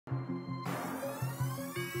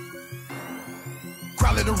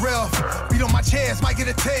Probably the ref. Beat on my chest, might get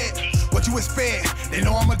a tag. What you expect? They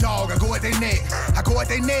know I'm a dog. I go at their neck. I go at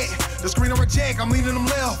their neck. The screen on reject. I'm leaning them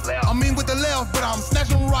left. I'm mean with the left, but I'm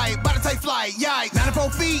snatching them right. About to take flight. Yikes. 94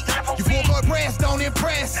 feet. You full court press, don't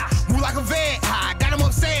impress. Move like a vet. I got them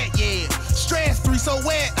upset. Yeah. Stress. 3 so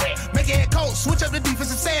wet. Make a head coach. Switch up the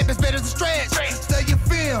defensive set. That's better than stretch. Study your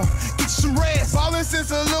film. Get you some rest. Ballin' since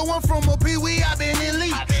a little one from a pee-wee. I been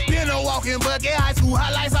elite. Been a walking bucket. High school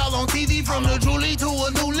highlights all on TV. From the Julie to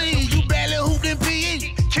a new league. You barely hooped in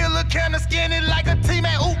PE. Killer kinda skinny like a team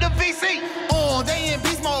at Oop the VC. They in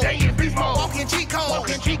beast mode. Walking cheat code.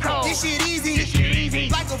 This shit easy.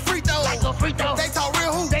 Like a free throw. They talk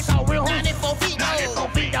real hoops. 94 feet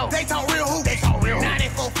though. They talk real hoops.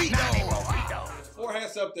 94 feet though. 4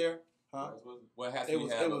 hats up there. Huh? What hats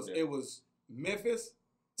It was Memphis,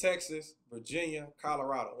 Texas, Virginia,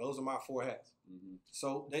 Colorado. Those are my 4 hats. Mm-hmm.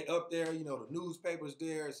 So they up there, you know, the newspaper's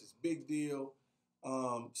there. It's this big deal.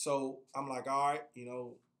 So I'm like, all right, you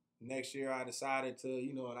know, next year I decided to,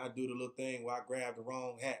 you know, and I do the little thing where I grab the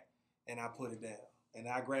wrong hat and I put it down. And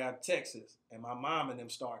I grabbed Texas and my mom and them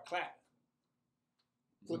start clapping.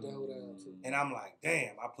 Put that down too. And I'm like,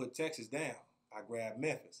 damn, I put Texas down. I grabbed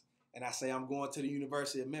Memphis. And I say, I'm going to the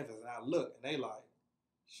University of Memphis. And I look and they like,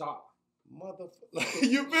 Shock. motherfucker.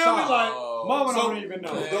 You feel me? Like, Mama don't even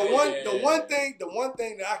know. The one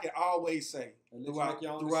thing that I can always say throughout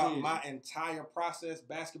decision. my entire process,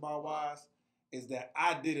 basketball wise, is that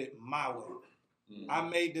I did it my way. Mm-hmm. I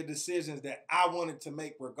made the decisions that I wanted to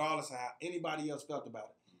make, regardless of how anybody else felt about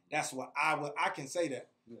it. That's what I can say that.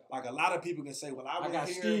 Yeah. Like a lot of people can say, well, I got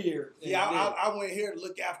here. scared. Yeah, I went here to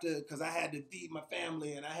look after because I had to feed my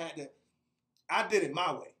family and I did it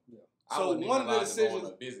my way. Yeah. So one of the decisions. I wouldn't even go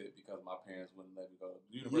on a visit because my parents wouldn't let me go to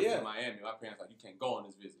the University of Miami. My parents like, you can't go on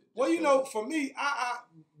this visit. Well, you know, for me, I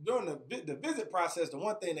during the visit process, the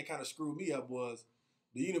one thing that kind of screwed me up was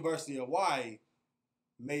the University of Hawaii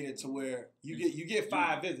made it to where you get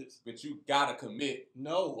 5 visits, but you gotta commit.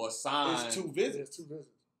 No, or sign. It's 2 visits. It's 2 visits.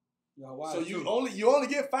 Yeah, so you only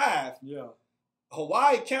get 5. Yeah.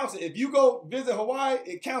 Hawaii counts it. If you go visit Hawaii,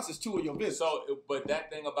 it counts as 2 of your visits. So, but that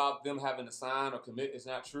thing about them having to sign or commit is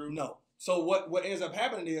not true. No. So what ends up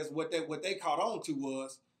happening is what they caught on to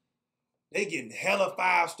was they getting hella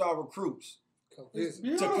 5-star recruits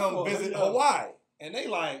to come visit Hawaii, and they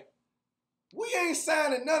like, we ain't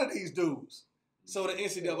signing none of these dudes. So the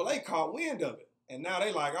NCAA caught wind of it, and now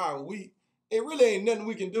they like, all right, it really ain't nothing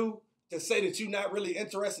we can do to say that you're not really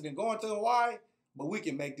interested in going to Hawaii, but we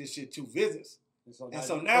can make this shit 2 visits. And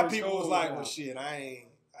so now people was like, well, shit, I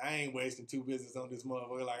ain't wasting 2 visits on this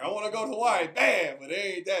motherfucker. Like, I want to go to Hawaii bad, but it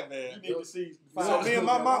ain't that bad. You need to see. So me and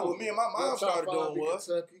my mom started doing was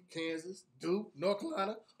Kentucky, Kansas, Duke, North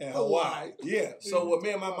Carolina, and Hawaii. Yeah. So what me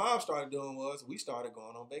and my mom started doing was we started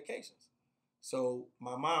going on vacations. So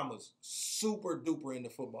my mom was super duper into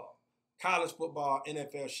football. College football,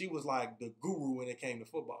 NFL, she was like the guru when it came to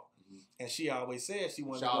football. Mm-hmm. And she always said she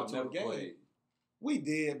wanted to go to a game. Played. We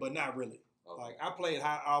did, but not really. Okay. Like I played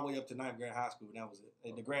all the way up to 9th grade high school, and that was it.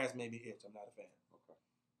 And the grass made me itch. I'm not a fan. Okay.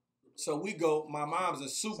 So we go. My mom's a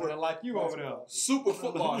super like you over there, super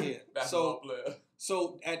football head.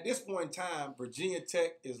 So at this point in time, Virginia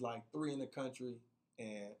Tech is like 3 in the country,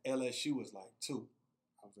 and LSU is like 2.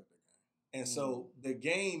 I was at that game. And so the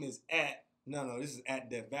game is this is at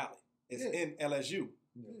Death Valley. It's in LSU.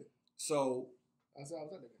 Yeah. So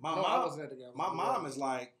my mom is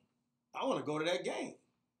like, I want to go to that game.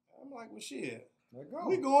 I'm like, well, shit,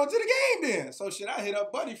 we going to the game then. So shit, I hit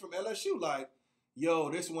up Buddy from LSU like,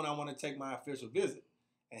 yo, this is when I want to take my official visit.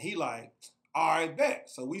 And he like, all right, bet.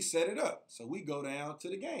 So we set it up. So we go down to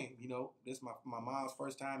the game. You know, this is my mom's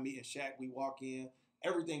first time meeting Shaq. We walk in.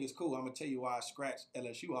 Everything is cool. I'm going to tell you why I scratched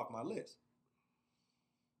LSU off my list.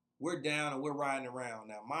 We're down and we're riding around.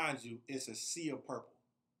 Now, mind you, it's a sea of purple.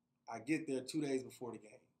 I get there 2 days before the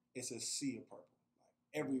game. It's a sea of purple.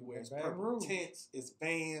 Like everywhere it's purple. Tents, it's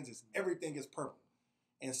vans, it's everything is purple.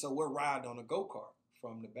 And so we're riding on a go-kart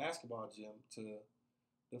from the basketball gym to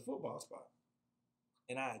the football spot.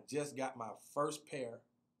 And I had just got my first pair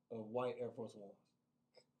of white Air Force Ones.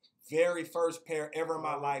 Very first pair ever in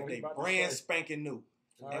my life. They brand spanking new.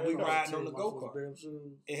 And we riding on the go-kart.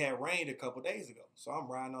 It had rained a couple days ago. So I'm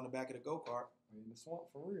riding on the back of the go-kart. In the swamp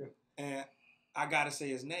for real. And I got to say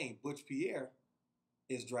his name. Butch Pierre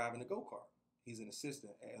is driving the go-kart. He's an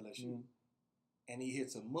assistant at LSU. Mm-hmm. And he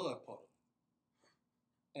hits a mud puddle.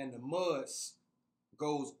 And the mud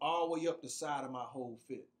goes all the way up the side of my whole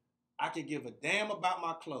fit. I could give a damn about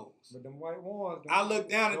my clothes. But them white ones. I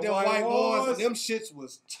looked down at them white ones and them shits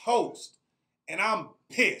was toast. And I'm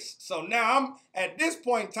pissed. So now at this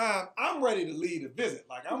point in time, I'm ready to leave the visit.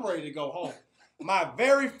 Like, I'm ready to go home. My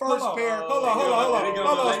very first pair. Hold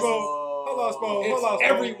on, Spoon. It's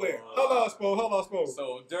everywhere. Hold on, Spoon.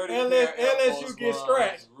 So dirty. LSU get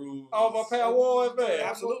scratched off a pair of Warriors, man.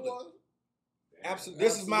 Absolutely.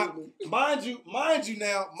 This is my mind you,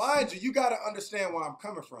 you got to understand where I'm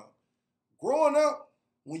coming from. Growing up,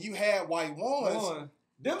 when you had white ones,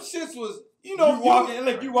 them shits was, you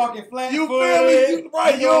walking flat. You feel me?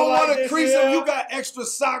 Right. You don't want to crease them. You got extra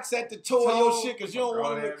socks at the toe of your shit because you don't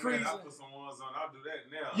want them to crease. I put some ones on. I'll do that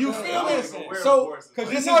now. You feel me? So,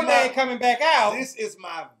 because you know they ain't coming back out. This is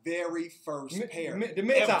my very first pair. The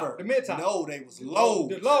mid-top. The mid-top. No, they was low.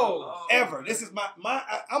 The low. Ever. This is my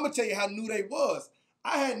I'm going to tell you how new they was.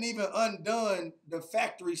 I hadn't even undone the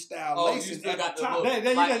factory style laces at the top.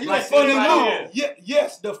 Like funny look. look.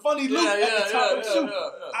 Yes, the funny look at the top of the shoe.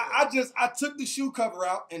 Yeah. I took the shoe cover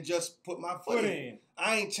out and just put my foot in.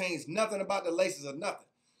 I ain't changed nothing about the laces or nothing.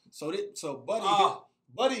 So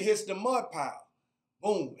Buddy hits the mud pile.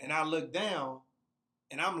 Boom. And I look down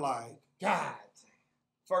and I'm like, God.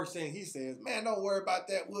 First thing he says, man, don't worry about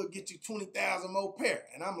that. We'll get you 20,000 more pair.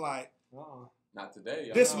 And I'm like, not today.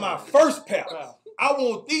 This is my first pair. I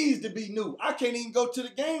want these to be new. I can't even go to the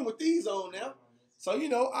game with these on now. So,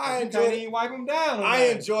 I enjoyed wipe them down. I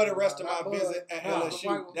enjoyed the rest of my visit at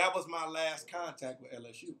LSU. That was my last contact with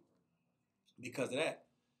LSU because of that.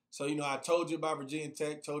 So, I told you about Virginia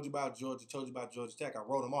Tech, told you about Georgia, told you about Georgia Tech. I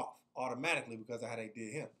wrote them off automatically because of how they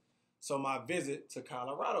did him. So my visit to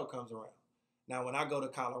Colorado comes around. Now, when I go to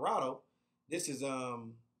Colorado, this is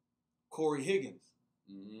Corey Higgins.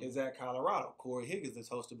 Is at Colorado. Corey Higgins is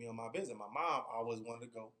supposed to be on my visit. My mom always wanted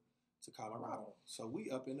to go to Colorado. So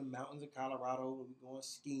we up in the mountains of Colorado, we going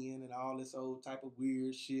skiing and all this old type of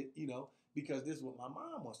weird shit, because this is what my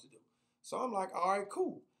mom wants to do. So I'm like, all right,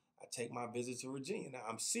 cool. I take my visit to Virginia. Now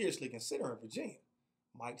I'm seriously considering Virginia.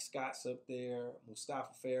 Mike Scott's up there.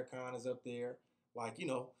 Mustafa Farrakhan is up there. Like,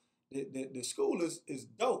 the school is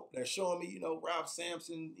dope. They're showing me, Ralph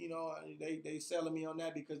Sampson, they selling me on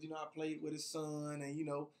that because, I played with his son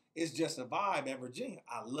and, it's just a vibe at Virginia.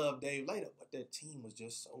 I love Dave Later, but their team was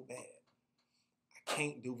just so bad. I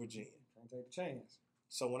can't do Virginia. Can't take a chance.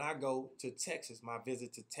 So when I go to Texas, my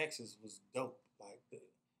visit to Texas was dope. Like the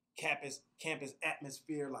campus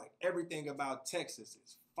atmosphere, like everything about Texas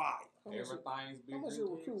is fire. Everything's big. How much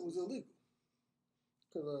your recruit was illegal?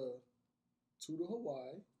 Because to the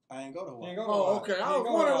Hawaii. I ain't go to Hawaii. Okay. I ain't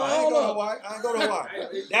go to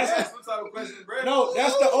Hawaii. That's some type of question, Brad. No,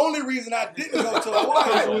 that's the only reason I didn't go to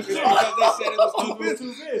Hawaii is because they said it was too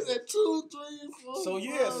busy. Said 2, 3, 4, So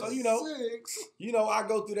yeah, 5, so 6. I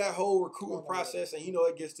go through that whole recruiting process, and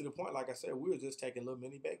it gets to the point, like I said, we were just taking little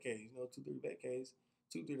mini vacays, 2-3 day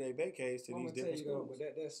vacays to these different schools.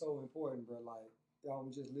 But that's so important, bro. Like,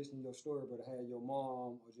 just listen to your story, but have your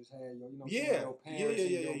mom or just have your, your parents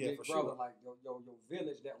and your big brother, sure. like your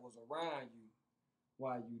village that was around you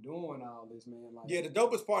while you doing all this, man. Like, the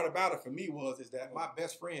dopest part about it for me is that my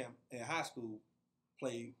best friend in high school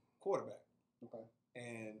played quarterback. Okay.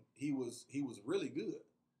 And he was really good.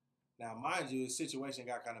 Now, mind you, his situation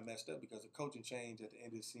got kind of messed up because the coaching changed at the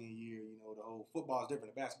end of the senior year. The whole football is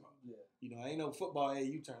different than basketball. Yeah. Ain't no football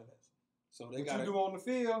AAU tournaments. So they got you do on the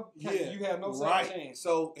field. You have no chance.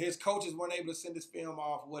 So his coaches weren't able to send his film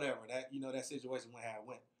off, whatever. That that situation went how it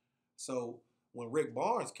went. So when Rick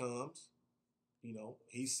Barnes comes,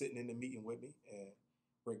 he's sitting in the meeting with me, and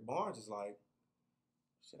Rick Barnes is like,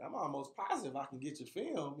 "Shit, I'm almost positive I can get your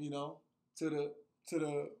film, to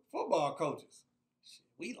the football coaches. Shit,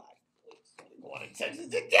 we going to Texas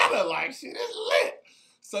together, like shit, it's lit."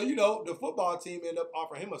 So the football team ended up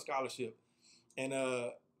offering him a scholarship, and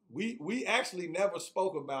We actually never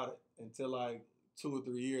spoke about it until like 2 or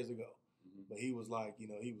 3 years ago. But he was like,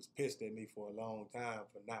 he was pissed at me for a long time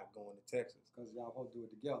for not going to Texas. Because y'all both do it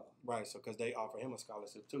together. Right, so because they offered him a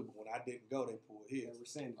scholarship too. But when I didn't go, they pulled his. They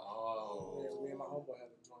rescinded. Oh. Yeah, me and my homeboy had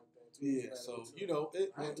a joint thing too. Yeah, so,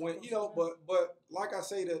 but like I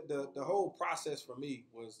say, the whole process for me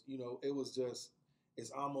was, it was just,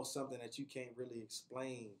 it's almost something that you can't really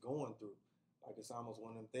explain going through. Like it's almost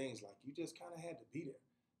one of them things, like you just kind of had to be there.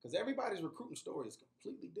 Because everybody's recruiting story is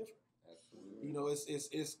completely different. Absolutely.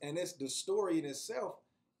 It's the story in itself,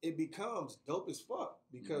 it becomes dope as fuck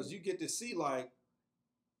because you get to see like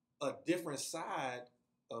a different side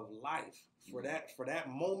of life for that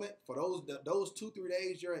moment, for those 2-3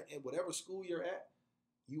 days you're in whatever school you're at,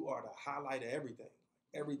 you are the highlight of everything.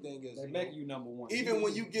 Everything is. They make you number one. Even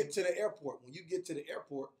when you get to the airport,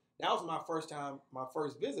 that was my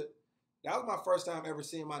first visit. That was my first time ever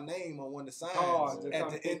seeing my name on one of the signs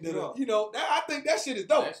at the end of the, I think that shit is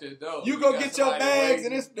dope. That shit is dope. You go get your bags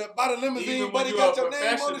and it's by the limousine, buddy got your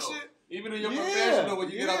name on the shit. Even in your professional, when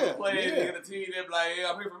you get off the plane and you get a team, they're like,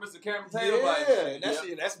 "Yeah, I'm here for Mr. Cameron Tatum."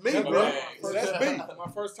 That's me, bro. That's me.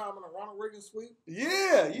 My first time in a Ronald Reagan suite.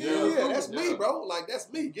 Yeah. That's me, bro. Like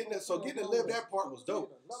that's me. Getting to live that part was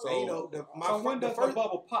dope. So you know, when does the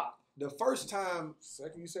bubble pop? The first time.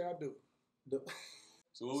 Second, you say I do.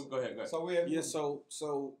 So go ahead. So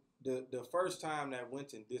so the first time that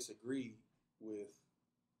Wynton disagreed with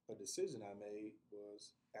a decision I made was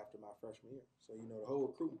after my freshman year. So, you know, the whole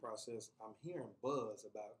recruiting process, I'm hearing buzz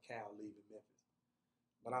about Cal leaving Memphis.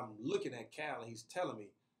 But I'm looking at Cal and he's telling me,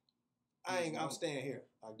 I'm staying here.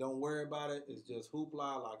 Like, don't worry about it. It's just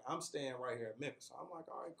hoopla. Like, I'm staying right here at Memphis. So I'm like,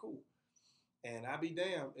 all right, cool. And I be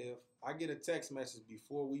damned if I get a text message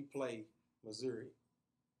before we play Missouri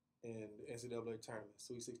in the NCAA tournament,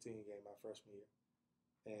 Sweet 16 game my freshman year.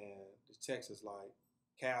 And the text is like,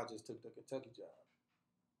 Cal just took the Kentucky job.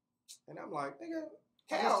 And I'm like, nigga,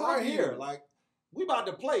 Cal right here. Like, we about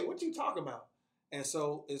to play. What you talking about? And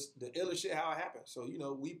so it's the illest shit how it happened. So, you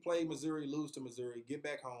know, we play Missouri, lose to Missouri, get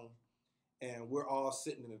back home, and we're all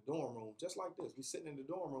sitting in the dorm room just like this. We sitting in the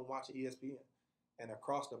dorm room watching ESPN. And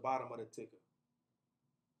across the bottom of the ticker,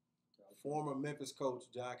 former Memphis coach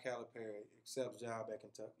John Calipari accepts job at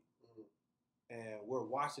Kentucky. And we're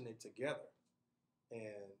watching it together.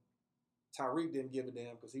 And Tyreek didn't give a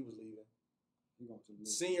damn because he was leaving.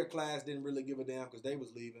 Senior class didn't really give a damn because they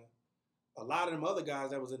was leaving. A lot of them other guys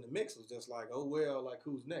that was in the mix was just like, oh, well, like,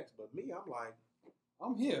 who's next? But me, I'm like,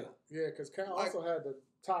 I'm here. Yeah, because Cal also had the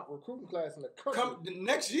top recruiting class in the country. The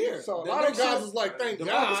next year. So a lot of guys was like, thank God.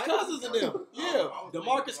 DeMarcus Cousins and them. Yeah.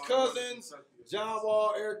 DeMarcus Cousins, John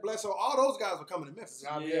Wall, Eric Bledsoe, all those guys were coming to Memphis.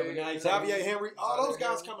 Xavier Henry, all those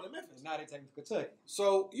guys coming to Memphis. Now they taking Kentucky.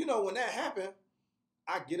 So, you know, when that happened,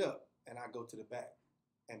 I get up and I go to the back.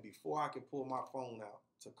 And before I could pull my phone out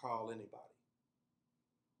to call anybody,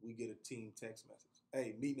 we get a team text message.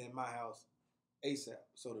 Hey, meeting at my house ASAP.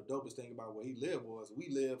 So the dopest thing about where he lived was we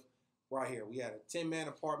lived right here. We had a 10-man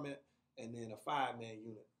apartment and then a 5-man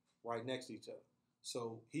unit right next to each other.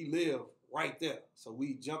 So he lived right there. So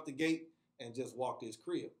we jumped the gate and just walked to his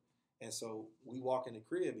crib. And so we walk in the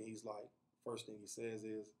crib and he's like, first thing he says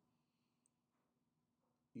is,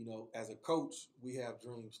 you know, as a coach, we have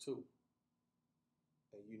dreams too.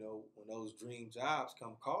 And, you know, when those dream jobs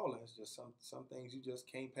come calling, it's just some things you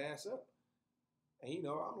just can't pass up. And, you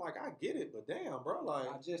know, I'm like, I get it, but damn, bro, like.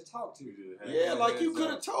 I just talked to you. Yeah, like you could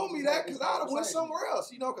have told me that because I'd have went somewhere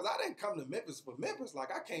else, you know, because I didn't come to Memphis for Memphis. Like,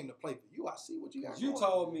 I came to play for you. I see what you got You going.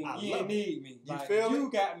 told me you didn't need me. You feel me?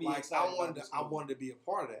 You got me like, excited. I wanted to be a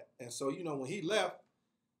part of that. And so, you know, when he left,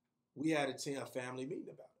 we had a family meeting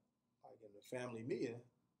about it. Like, in the family meeting,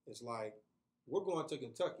 it's like, we're going to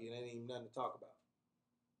Kentucky and ain't even nothing to talk about.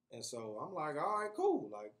 And so I'm like, all right, cool.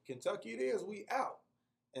 Like, Kentucky it is. We out.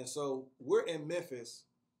 And so we're in Memphis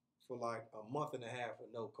for like a month and a half with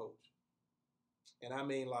no coach. And I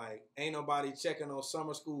mean, like, ain't nobody checking on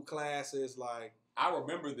summer school classes. Like, I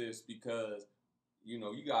remember this because, you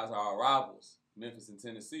know, you guys are our rivals, Memphis and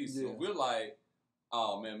Tennessee. So we're like,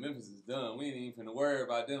 oh, man, Memphis is done. We ain't even finna worry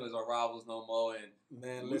about them as our rivals no more. And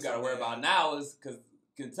man, we got to worry about now is because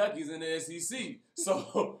Kentucky's in the SEC.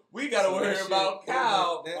 So we got to worry about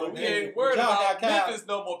Cal. We ain't worried about Memphis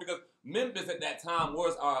no more because Memphis at that time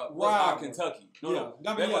was our Kentucky. They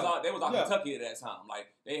was our Kentucky at that time. Like,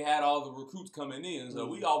 they had all the recruits coming in. So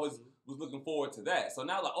we always was looking forward to that. So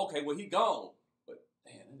now, like, okay, well, he gone. But,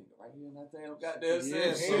 damn, that nigga right here in that damn goddamn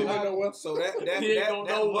shit. So that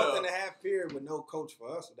month and a half period with no coach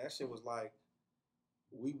for us, that shit was like,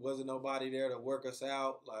 we wasn't nobody there to work us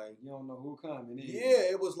out. Like, you don't know who coming. Yeah,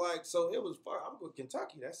 it was like, so it was fun. I'm going to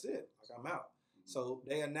Kentucky. That's it. Like, I'm out. So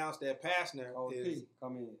they announced that Pastner is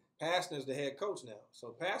Pastner's the head coach now.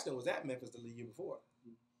 So Pastner was at Memphis the year before.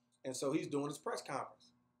 And so he's doing his press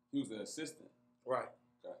conference. He was the assistant. Right.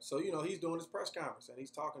 So, you know, he's doing his press conference and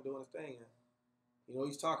he's doing his thing. And, you know,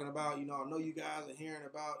 he's talking about, you know, I know you guys are hearing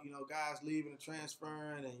about, you know, guys leaving and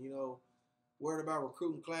transferring and, you know, worried about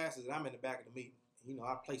recruiting classes. And I'm in the back of the meeting. You know,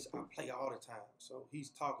 I play all the time. So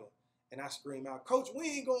he's talking, and I scream out, Coach, we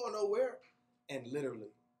ain't going nowhere. And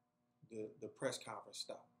literally, the press conference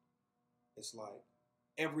stopped. It's like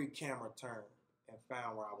every camera turned and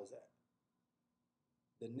found where I was at.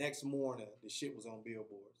 The next morning, the shit was on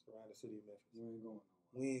billboards around the city of Memphis.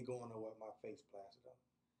 We ain't going nowhere. My face plastered up.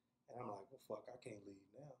 And I'm like, well, fuck, I can't leave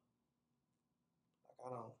now. Like, I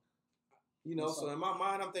don't, you know, so in my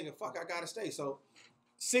mind, I'm thinking, fuck, I got to stay. So,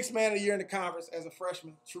 6th man of the year in the conference as a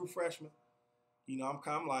freshman, true freshman. You know,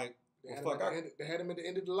 I'm like, well, fuck. They had him at the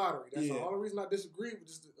end of the lottery. That's the only reason I disagree with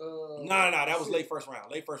this. No, that was late first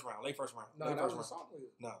round. No, that was the sophomore year.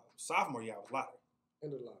 No, sophomore year I was lottery.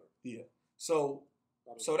 End of the lottery. Yeah. So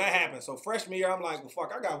So that happened. So freshman year, I'm like, well,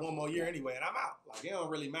 fuck, I got one more year anyway, and I'm out. Like, it don't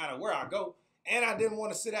really matter where I go. And I didn't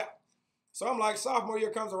want to sit out. So I'm like, sophomore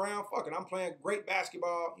year comes around, fuck it. I'm playing great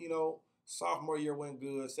basketball, you know. Sophomore year went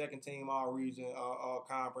good. Second team, all region, all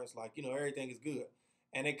conference. Like, you know, everything is good.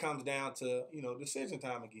 And it comes down to, you know, decision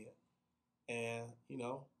time again. And, you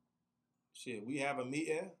know, shit, we have a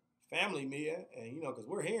meeting, family meeting, and, you know, because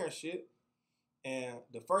we're hearing shit. And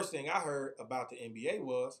the first thing I heard about the NBA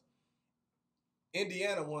was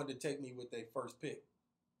Indiana wanted to take me with their first pick.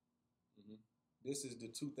 Mm-hmm. This is the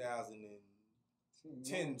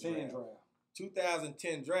 2010 draft.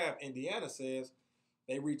 2010 draft, Indiana says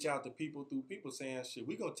they reach out to people through people saying, shit,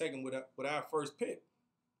 we're going to take them with our first pick.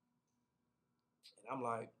 And I'm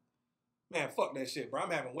like, man, fuck that shit, bro.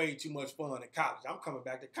 I'm having way too much fun in college. I'm coming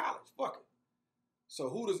back to college. Fuck it. So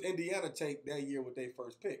who does Indiana take that year with their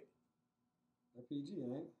first pick? PG,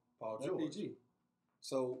 ain't it? Paul George. PG.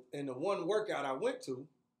 So in the one workout I went to,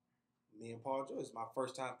 me and Paul George, it's my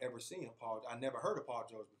first time ever seeing Paul. I never heard of Paul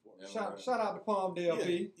George before. Shout out to Palmdale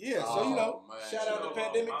P. Yeah. So, you know, shout out to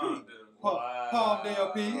Pandemic P.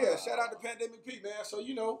 Palmdale P. Yeah, shout out to Pandemic P, man. So,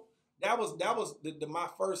 you know, that was my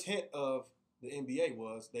first hint of the NBA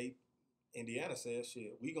was Indiana said,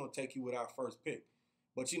 shit, we going to take you with our first pick.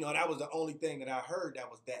 But, you know, that was the only thing that I heard that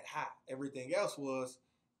was that high. Everything else was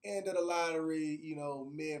end of the lottery, you know,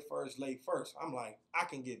 mid-first, late-first. I'm like, I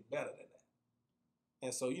can get better than that.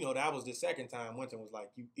 And so, you know, that was the second time Wynton was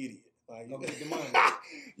like, you idiot. Like, you get the money.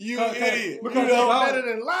 You idiot. Because you know, better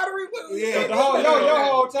than lottery? Yeah. Your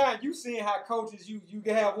whole time, you seeing how coaches, you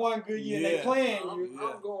can have one good year and they playing you.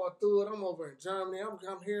 I'm going through it. I'm over in Germany. I'm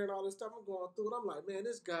hearing all this stuff. I'm going through it. I'm like, man,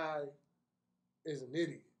 this guy is an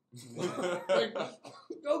idiot. Like,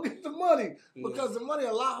 go get the money. Because the money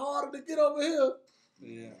a lot harder to get over here.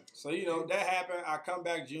 Yeah. So, you know, that happened. I come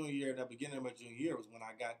back junior year. The beginning of my junior year was when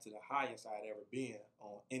I got to the highest I'd ever been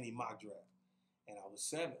on any mock draft. And I was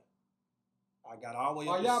 7. I got all the way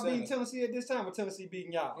up to 7. Are y'all beating Tennessee at this time or Tennessee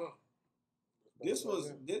beating y'all? This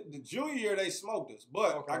was, the junior year they smoked us.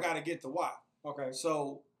 But I got to get to why. Okay.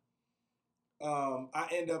 So, I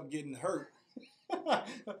end up getting hurt.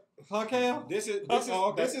 Huh, Cam? This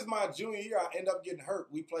is my junior year. I end up getting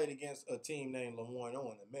hurt. We played against a team named Lemoyne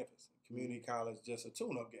Owen in Memphis. Community college, just a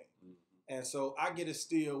tune-up game. Mm-hmm. And so I get a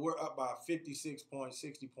steal. We're up by 56 points,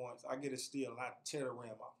 60 points. I get a steal, and I tear the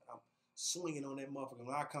rim off. I'm swinging on that motherfucker.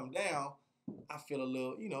 When I come down, I feel a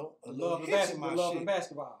little, you know, a little hitch in my shit.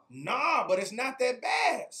 Basketball. Nah, but it's not that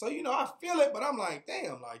bad. So, you know, I feel it, but I'm like,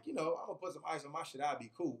 damn, like, you know, I'm going to put some ice on my shit. I'll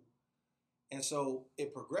be cool. And so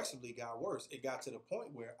it progressively got worse. It got to the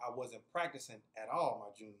point where I wasn't practicing at all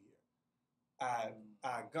my junior year. I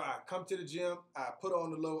come to the gym. I put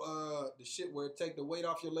on the little the shit where it take the weight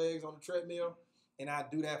off your legs on the treadmill, and I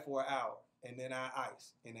do that for an hour, and then I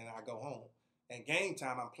ice, and then I go home. And game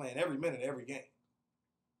time, I'm playing every minute, every game.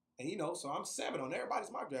 And you know, so I'm 7 on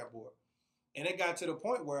everybody's mock draft board, and it got to the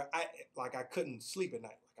point where I couldn't sleep at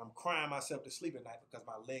night. Like I'm crying myself to sleep at night because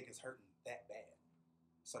my leg is hurting that bad.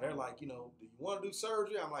 So they're like, you know, do you want to do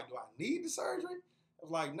surgery? I'm like, do I need the surgery? I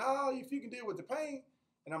was like, nah, if you can deal with the pain.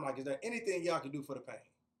 And I'm like, is there anything y'all can do for the pain?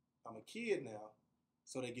 I'm a kid now,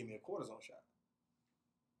 so they give me a cortisone shot.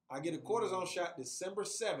 I get a cortisone shot December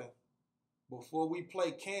 7th before we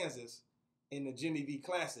play Kansas in the Jimmy V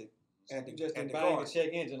Classic at the Garden.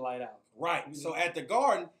 Check engine light out. Right. Mm-hmm. So at the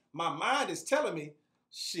Garden, my mind is telling me,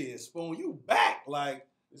 shit, Spoon, you back. Like,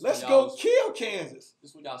 let's go kill Kansas.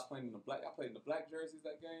 This when y'all was playing in the black. Y'all played in the black jerseys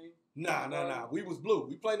that game? Nah. We was blue.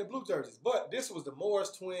 We played in the blue jerseys. But this was the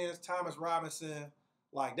Morris twins, Thomas Robinson.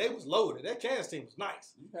 Like, they was loaded. That Kansas team was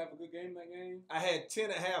nice. Did you have a good game that game? I had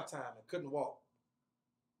 10 at halftime and couldn't walk.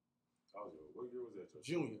 Oh, what year was that?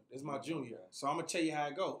 Junior. This is my junior year. So I'm going to tell you how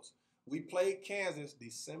it goes. We played Kansas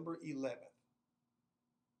December 11th.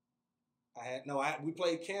 We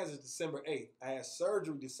played Kansas December 8th. I had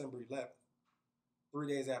surgery December 11th, 3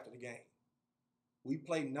 days after the game. We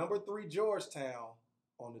played number 3 Georgetown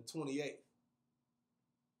on the 28th.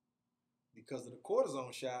 Because of the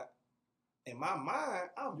cortisone shot, in my mind,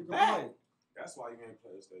 I'm back. That's why you ain't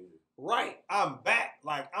play to stay here. Right. I'm back.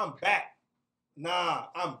 Like, I'm back. Nah,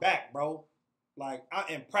 I'm back, bro. Like,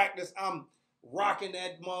 in practice, I'm rocking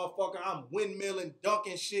that motherfucker. I'm windmilling,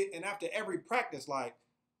 dunking shit. And after every practice, like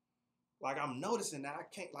I'm noticing that I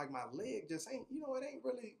can't, like, my leg just ain't, you know, it ain't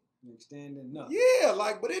really extending enough. Yeah,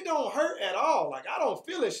 like, but it don't hurt at all. Like, I don't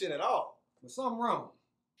feel this shit at all. There's something wrong.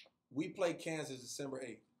 We played Kansas December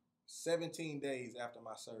 8th, 17 days after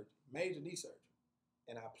my surgery, major knee surgery,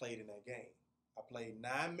 and I played in that game. I played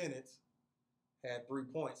 9 minutes, had 3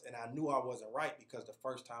 points, and I knew I wasn't right because the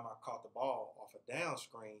first time I caught the ball off a down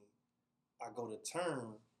screen, I go to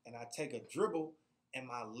turn, and I take a dribble, and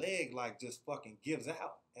my leg like just fucking gives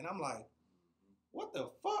out. And I'm like, what the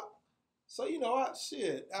fuck? So, I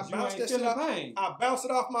bounced that shit off. I bounced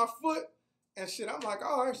it off my foot and shit. I'm like,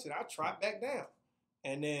 all right, shit, I trot back down.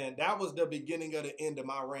 And then that was the beginning of the end of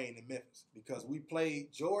my reign in Memphis because we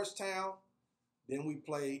played Georgetown, then we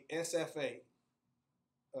played SFA.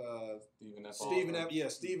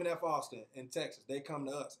 Stephen F. Austin in Texas. They come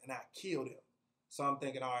to us and I killed him. So I'm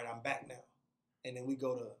thinking, all right, I'm back now. And then we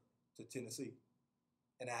go to Tennessee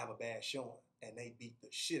and I have a bad showing and they beat the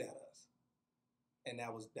shit out of us. And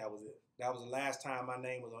that was it. That was the last time my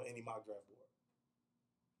name was on any mock draft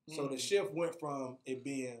board. So the shift went from it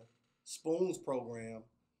being Spoon's program.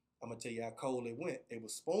 I'm going to tell you how cold it went. It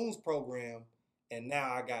was Spoon's program and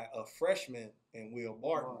now I got a freshman in Will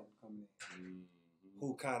Barton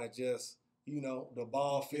who kind of just, the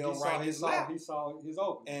ball fell right in his lap. He saw his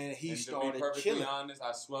open. And he started to be perfectly killing. honest,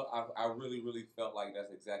 I really, really felt like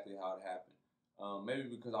that's exactly how it happened. Maybe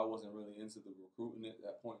because I wasn't really into the recruiting at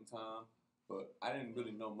that point in time, but I didn't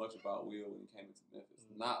really know much about Will when he came into Memphis.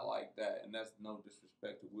 Not like that, and that's no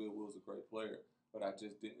disrespect to Will. Will's a great player, but I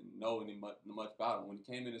just didn't know much about him. When he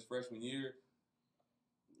came in his freshman year,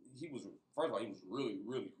 he was really,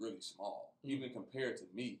 really, really small, even compared to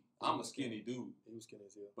me. I'm a skinny dude. He was skinny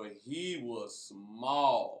as hell. But he was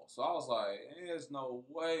small. So I was like, there's no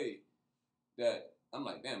way that I'm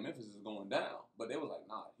like, damn, Memphis is going down. But they was like,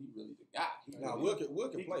 nah, he really the guy. Will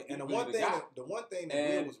could play. And the one thing that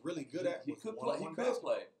Will was really good at was one-on-one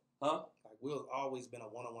basketball. Huh? Like Will's always been a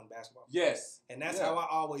one-on-one basketball player. Yes. And that's how I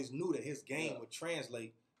always knew that his game would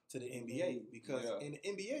translate to the NBA because in the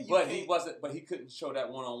NBA but he couldn't show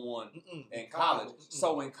that one-on-one in college.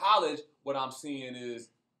 So in college, what I'm seeing is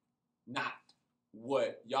not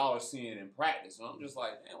what y'all are seeing in practice. So I'm just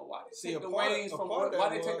like, damn, why they take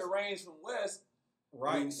the reins from West?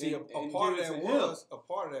 Right. See, a part of that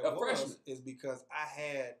was is because I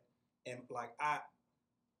had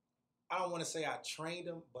I don't want to say I trained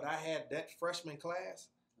them, but I had that freshman class.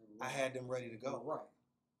 I had them ready to go. Right.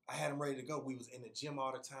 I had them ready to go. We was in the gym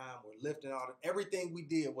all the time. We're lifting everything we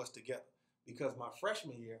did was together. Because my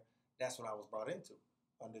freshman year, that's what I was brought into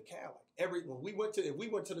under Cal. Like if we went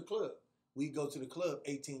to the club, we go to the club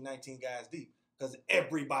 18, 19 guys deep because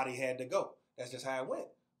everybody had to go. That's just how it went.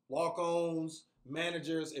 Walk-ons,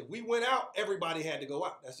 managers. If we went out, everybody had to go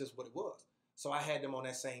out. That's just what it was. So I had them on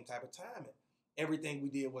that same type of timing. Everything we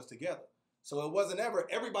did was together. So it wasn't ever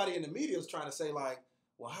everybody in the media was trying to say like,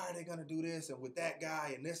 well, how are they gonna do this and with that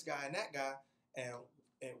guy and this guy and that guy? And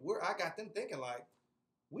I got them thinking like,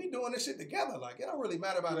 we doing this shit together. Like it don't really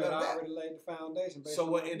matter about none of that. I already laid the foundation. So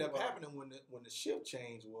what ended up happening when the shift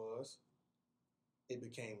change was, it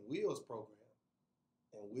became Will's program,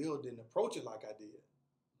 and Will didn't approach it like I did.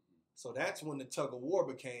 So that's when the tug of war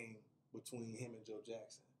became between him and Joe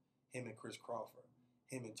Jackson, him and Chris Crawford,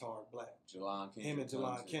 him and Tariq Black, him and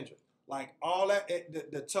Jelon Kendrick. Like all that,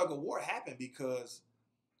 the tug of war happened because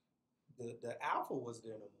the alpha was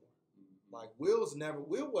there no more. Like Will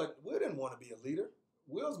didn't want to be a leader.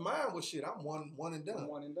 Will's mind was shit. I'm one and done.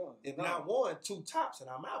 If not one, two tops, and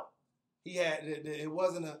I'm out. He had it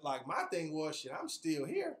wasn't like my thing was shit. I'm still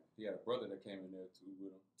here. He had a brother that came in there too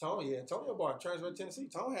with him. Tony Barton transferred to Tennessee.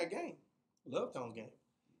 Tony had game. Love Tone's game.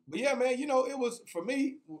 But yeah, man, it was for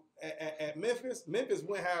me at Memphis. Memphis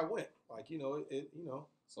went how it went. Like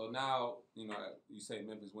So now you say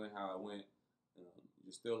Memphis went how it went.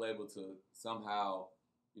 You're still able to somehow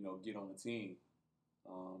get on the team.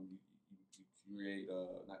 You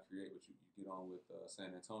get on with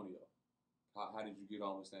San Antonio. How did you get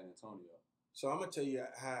on with San Antonio? So I'm gonna tell you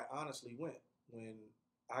how it honestly went. When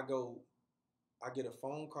I get a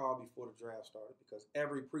phone call before the draft started because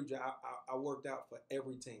every pre-draft I worked out for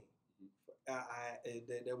every team.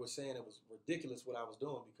 They were saying it was ridiculous what I was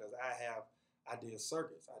doing because I did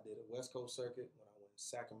circuits. I did a West Coast circuit when I went to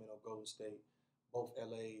Sacramento, Golden State, both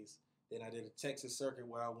LAs. Then I did a Texas circuit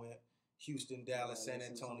where I went Houston, Dallas, San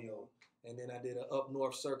Antonio. And then I did an up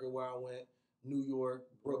north circuit where I went New York,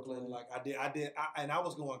 Brooklyn. Like and I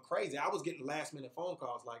was going crazy. I was getting last minute phone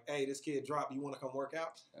calls like, hey, this kid dropped. You want to come work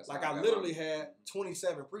out? Like I literally had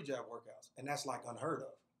 27 pre-draft workouts, and that's like unheard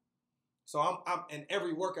of. So I'm and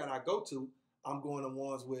every workout I go to, I'm going to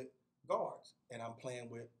ones with guards, and I'm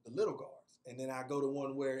playing with the little guards. And then I go to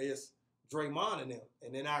one where it's Draymond and them,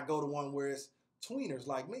 and then I go to one where it's tweeners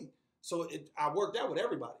like me. So I worked out with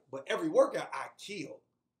everybody, but every workout I killed.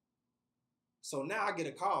 So now I get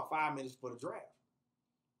a call 5 minutes before the draft,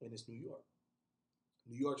 and it's New York.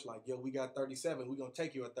 New York's like, yo, we got 37. We're going to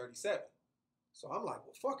take you at 37. So I'm like,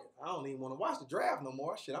 well, fuck it. I don't even want to watch the draft no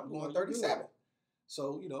more. Shit, I'm going 37.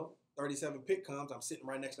 So, 37 pick comes. I'm sitting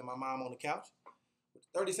right next to my mom on the couch. With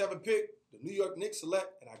the 37 pick, the New York Knicks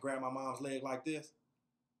select, and I grab my mom's leg like this.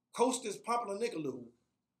 Coast is pumping a nickaloo.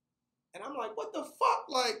 And I'm like, what the fuck?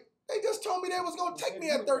 Like, they just told me they was going to take me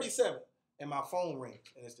at 37. And my phone rings,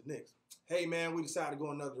 and it's the Knicks. Hey, man, we decided to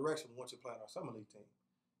go another direction. We want you to play on our summer league team.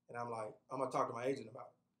 And I'm like, I'm going to talk to my agent about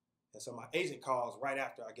it. And so my agent calls right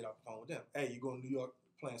after I get off the phone with them. Hey, you going to New York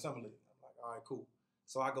playing summer league? I'm like, all right, cool.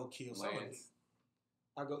 So I go kill summer league.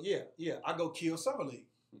 I go kill summer league.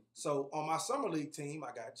 So on my summer league team,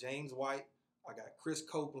 I got James White. I got Chris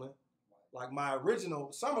Copeland. Like my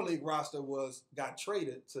original summer league roster got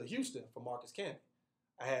traded to Houston for Marcus Camby.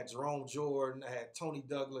 I had Jerome Jordan. I had Tony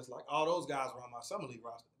Douglas. Like all those guys were on my summer league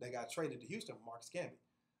roster. They got traded to Houston for Marcus Camby.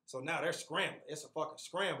 So now they're scrambling. It's a fucking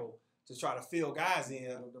scramble to try to fill guys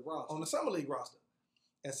in on the summer league roster.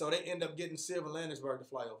 And so they end up getting Silver Landisberg to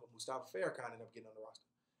fly over. Mustafa Farrakhan ended up getting on the roster.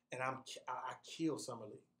 And I kill summer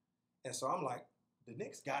league. And so I'm like, the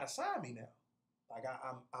Knicks got to sign me now. Like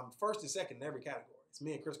I'm first and second in every category. It's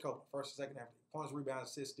me and Chris Copeland, first and second, everything. Points,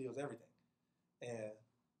 rebounds, assists, steals, everything. And,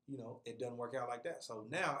 you know, it doesn't work out like that. So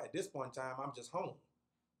now, at this point in time, I'm just home.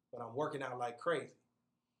 But I'm working out like crazy.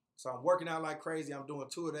 So I'm working out like crazy. I'm doing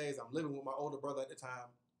 2 a days. I'm living with my older brother at the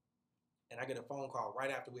time. And I get a phone call right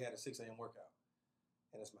after we had a 6 a.m. workout.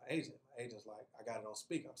 And it's my agent. My agent's like, I got it on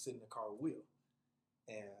speaker. I'm sitting in the car with Will.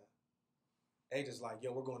 And agent's like,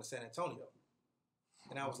 yo, we're going to San Antonio.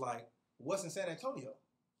 And I was like, what's in San Antonio?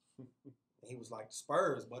 And he was like,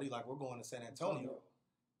 Spurs, buddy. Like, we're going to San Antonio.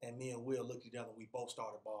 And me and Will looked together. We both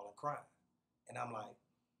started bawling, crying. And I'm like,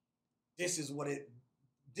 this is what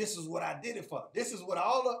I did it for. This is what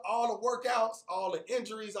all the workouts, all the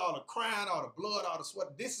injuries, all the crying, all the blood, all the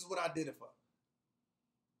sweat, this is what I did it for.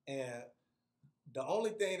 And the only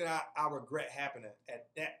thing that I regret happening at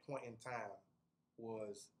that point in time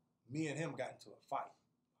was me and him got into a fight.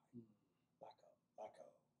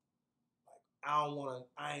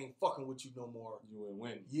 I ain't fucking with you no more. You ain't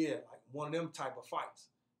winning. Yeah, like one of them type of fights.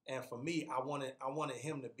 And for me, I wanted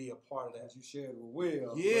him to be a part of that. You shared with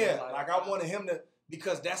Will. Yeah, like I wanted him to,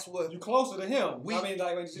 because that's what you closer to him. We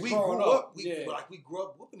grew up. We grew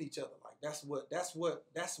up whooping each other. Like that's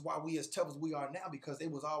why we as tough as we are now, because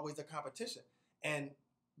it was always a competition. And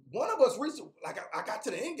one of us reached, like I got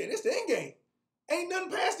to the end game. It's the end game. Ain't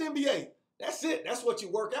nothing past the NBA. That's it. That's what you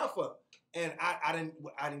work out for. And I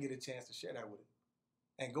didn't get a chance to share that with him.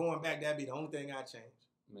 And going back, that'd be the only thing I changed.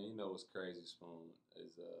 Man, you know what's crazy, Spoon,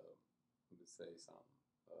 is let me say something.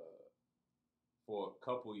 For a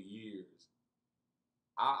couple of years,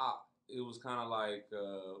 it was kind of like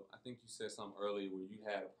I think you said something earlier where you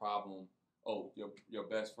had a problem. Oh, your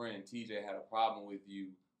best friend TJ had a problem with you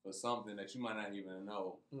for something that you might not even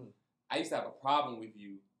know. I used to have a problem with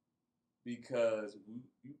you because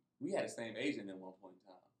we had the same agent at one point in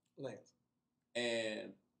time, Lance.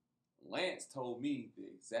 And Lance told me the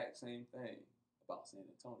exact same thing about San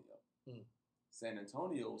Antonio. San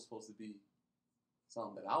Antonio was supposed to be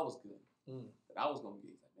something that I was good, that I was going to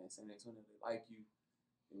get. Like, man, San Antonio, they like you.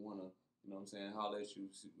 They want to, you know what I'm saying, holler at you.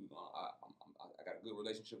 I got a good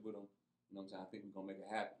relationship with them. You know what I'm saying? I think we're going to make it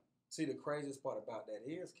happen. See, the craziest part about that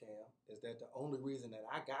is, Cam, is that the only reason that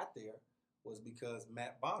I got there was because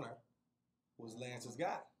Matt Bonner was Lance's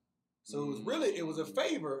guy. So it was a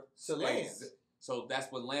favor to Lance. So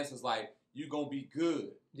that's what Lance was like, you going to be good.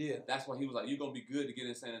 Yeah. That's what he was like, you're going to be good to get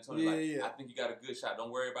in San Antonio. I think you got a good shot. Don't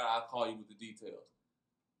worry about it. I'll call you with the details.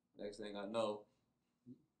 Next thing I know,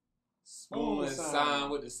 Spoon signed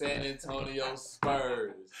with the San Antonio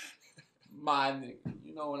Spurs. My nigga,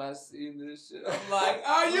 you know when I see this shit, I'm like,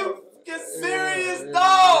 are you serious, dog?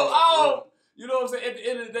 Oh, you know what I'm saying? At the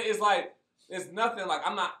end of the day, it's like, it's nothing like,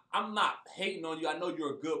 I'm not hating on you. I know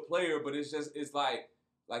you're a good player, but it's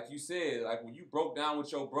like you said, like when you broke down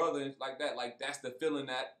with your brother and like that, like that's the feeling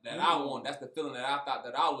that I want. That's the feeling that I thought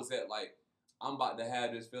that I was at. Like, I'm about to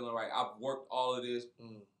have this feeling, right? I've worked all of this.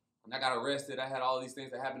 And I got arrested. I had all these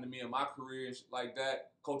things that happened to me in my career and shit like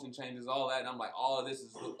that. Coaching changes, all that. And I'm like, all of this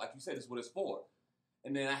is, like you said, this is what it's for.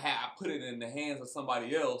 And then I put it in the hands of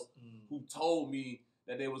somebody else who told me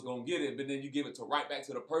that they was going to get it. But then you give it right back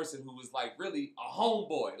to the person who was like really a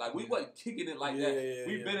homeboy. Like we wasn't kicking it like that.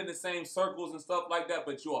 We've been in the same circles and stuff like that,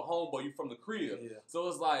 but you're a homeboy. You're from the crib. Yeah. So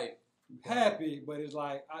it's like, happy, but it's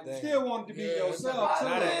like I still want to be yourself too.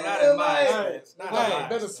 Not in my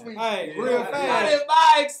expense. Real fast. Not in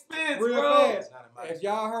my expense, bro. Fast. If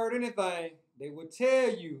y'all heard anything, they would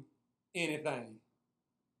tell you anything.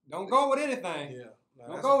 Don't go with anything. Yeah.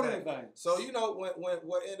 Don't go with anything. So you know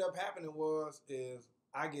what ended up happening is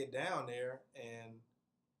I get down there and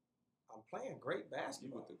I'm playing great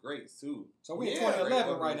basketball. You with the greats too. So we in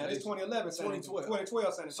 2011 right now. It's 2011.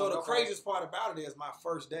 2012. So the craziest part about it is my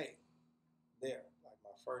first day there, like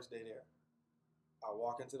my first day there. I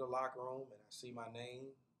walk into the locker room and I see my name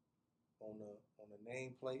on the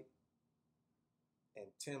nameplate, and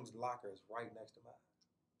Tim's locker is right next to mine.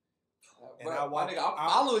 And I'm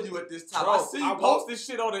following you at this time. I see you post this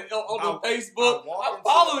shit on the Facebook. I'm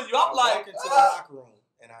following you. I'm like, I walk into the locker room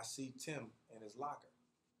and I see Tim in his locker,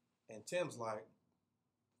 and Tim's like,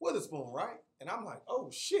 Witherspoon, right? And I'm like,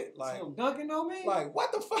 oh shit, like Tim dunking on me? Like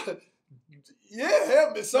what the fuck? Yeah,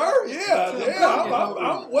 help me, sir. Yeah.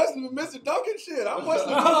 I'm Wesley with Mr. Duncan shit. I'm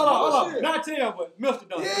Wesley. Hold on. Not Tim, but Mr.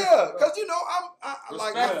 Duncan. Yeah, because I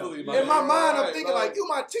like in my mind, I'm thinking like you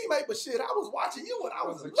my teammate, but shit, I was watching you when I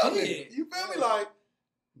was a kid. You feel me? Like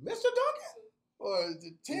Mr. Duncan or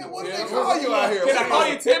Tim? What do they call you out here? Can I call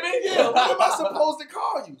you Timmy? Yeah. What am I supposed to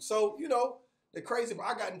call you? So the crazy.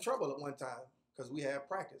 I got in trouble at one time because we had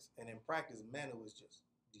practice, and in practice, Manu was just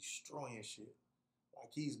destroying shit. Like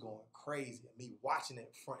he's going crazy, and me watching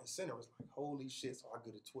it front and center was like, holy shit. So I go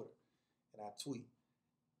to Twitter and I tweet,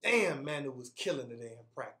 damn, Manu was killing it in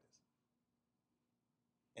practice.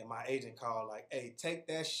 And my agent called like, hey, take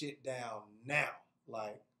that shit down now.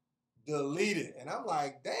 Like, delete it. And I'm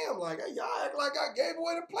like, damn, like, hey, y'all act like I gave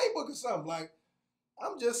away the playbook or something. Like,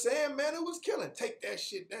 I'm just saying, Manu was killing. Take that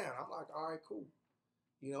shit down. I'm like, all right, cool.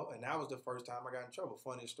 And that was the first time I got in trouble.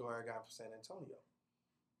 Funniest story I got from San Antonio.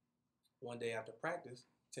 One day after practice,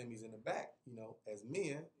 Timmy's in the back, as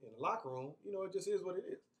men in the locker room, it just is what it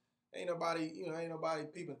is. Ain't nobody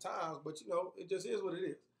peeping times, but it just is what it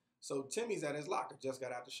is. So Timmy's at his locker, just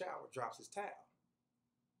got out the shower, drops his towel.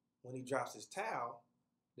 When he drops his towel,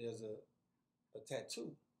 there's a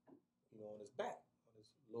tattoo, on his back, on his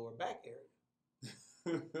lower back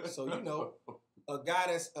area. So, a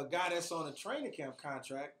guy that's on a training camp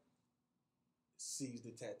contract sees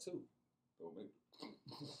the tattoo.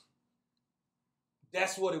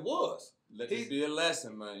 That's what it was. Let this be a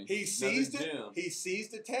lesson, man. He sees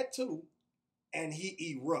the tattoo, and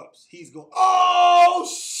he erupts. He's going, oh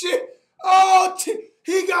shit! Oh,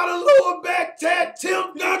 he got a lower back tat.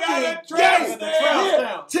 Tim Duncan, gay.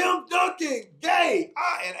 Tim Duncan, gay.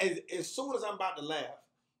 And as soon as I'm about to laugh,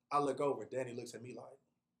 I look over. Danny looks at me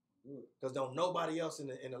like, because don't nobody else in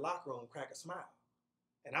the locker room crack a smile,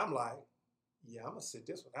 and I'm like, yeah, I'm gonna sit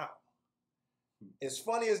this one out. As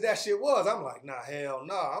funny as that shit was, I'm like, nah, hell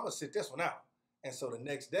no, I'm gonna sit this one out. And so the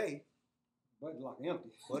next day, Buddy locker empty.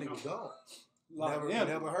 Buddy was gone.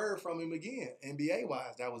 Never heard from him again. NBA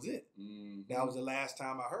wise, that was it. Mm-hmm. That was the last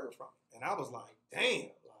time I heard from him. And I was like, damn.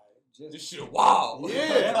 This shit wild.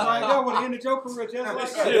 Yeah. That would have ended your career just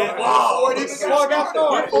like that. Shit wild. Before it got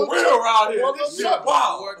started. For real around here. This shit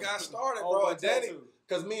wild. Before it got started, bro. And Danny,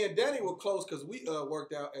 because me and Danny were close because we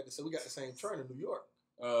worked out so we got the same trainer in New York.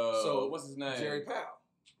 So what's his name? Jerry Powell.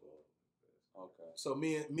 Okay. So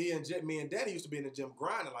me and Danny used to be in the gym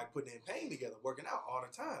grinding, like putting in pain together, working out all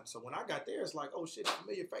the time. So when I got there, it's like, oh shit,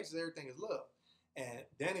 familiar faces, everything is love. And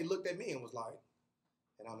Danny looked at me and was like,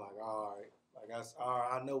 and I'm like, all right,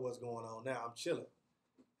 I know what's going on now. I'm chilling.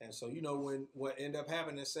 And so when what ended up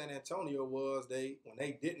happening in San Antonio was when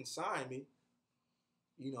they didn't sign me,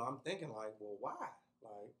 I'm thinking like, well, why?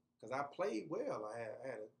 Like, because I played well. I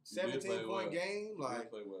had a 17-point game.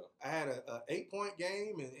 Like I had a 8-point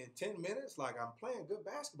game in 10 minutes. Like I'm playing good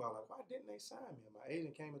basketball. Like why didn't they sign me? And my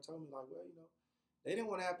agent came and told me like, well, they didn't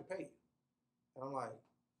want to have to pay you. And I'm like,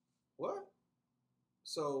 what?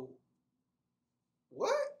 So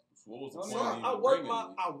what? So I worked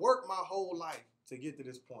my whole life to get to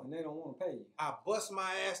this point. And they don't want to pay you. I bust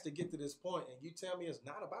my ass to get to this point, and you tell me it's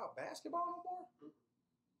not about basketball no more?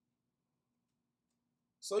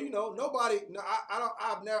 So nobody. No,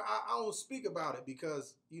 I don't speak about it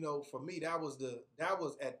because for me that was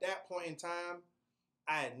at that point in time,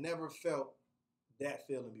 I had never felt that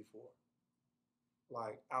feeling before.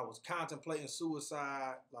 Like I was contemplating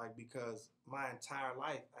suicide, like because my entire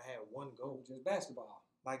life I had one goal, just basketball.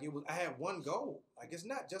 Like I had one goal. Like it's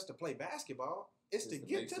not just to play basketball; it's to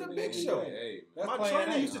get to the big show. My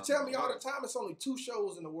trainer used to tell me all the time, it's only 2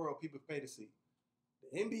 shows in the world people pay to see: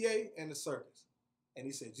 the NBA and the circus. And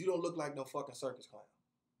he said, you don't look like no fucking circus clown.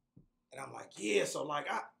 And I'm like, yeah. So like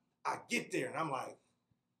I get there and I'm like,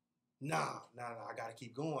 nah, I gotta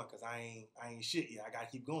keep going because I ain't shit yet. I gotta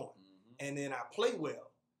keep going. Mm-hmm. And then I play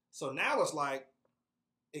well. So now it's like,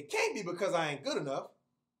 it can't be because I ain't good enough.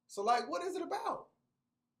 So like, what is it about?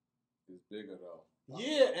 It's bigger though.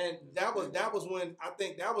 Yeah, and that was when I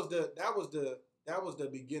think that was the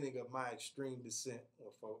beginning of my extreme descent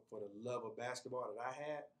for the love of basketball that I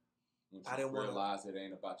had. I didn't realize it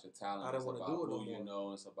ain't about your talent. I didn't want to do it no more. You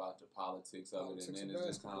know, it's about the politics of it, and then it's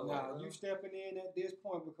just kind of like. Now you stepping in at this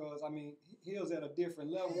point because I mean he was at a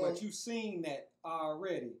different level, but you seen that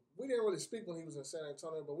already. We didn't really speak when he was in San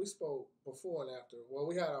Antonio, but we spoke before and after. Well,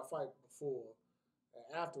 we had our fight before, and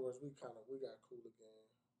afterwards we got cool again.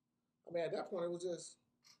 I mean, at that point it was just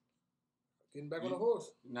getting back on the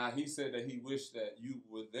horse. Now he said that he wished that you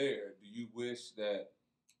were there. Do you wish that?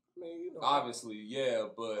 I mean, you know, obviously, yeah,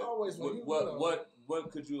 but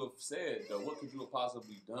what could you have said though? What could you have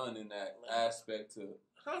possibly done in that aspect to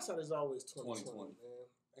hindsight is always 2020, man.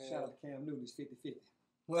 And shout out to Cam Newton, it's 50-50.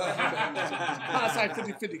 Hindsight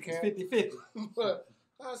 50-50, Cam. 50-50. But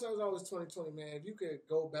hindsight is always 2020, man. If you could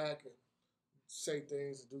go back and say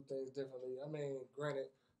things and do things differently, I mean,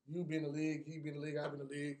 granted, you be in the league, he be in the league, I be in the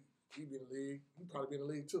league, he be in the league, you probably be in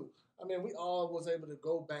the league too. I mean, we all was able to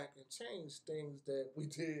go back and change things that we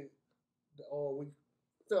did or we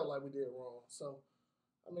felt like we did wrong. So,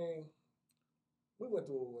 I mean, we went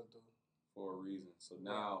through what we went through. For a reason. So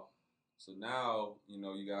now, you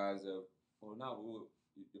know, you guys have, your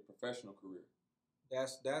professional career.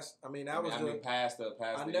 Past the NBA.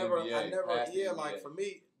 Like for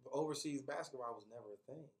me, overseas basketball was never a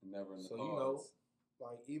thing. Never in the cards. You know,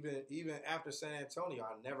 like even after San Antonio,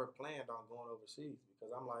 I never planned on going overseas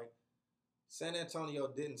because I'm like, San Antonio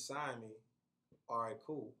didn't sign me. All right,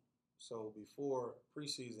 cool. So before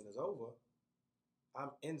preseason is over,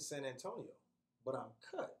 I'm in San Antonio, but I'm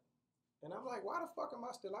cut. And I'm like, why the fuck am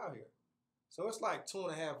I still out here? So it's like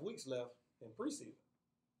 2.5 weeks left in preseason.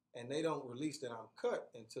 And they don't release that I'm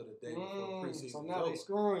cut until the day before preseason. So now they're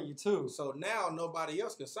screwing you too. So now nobody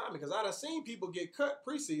else can sign me because I done seen people get cut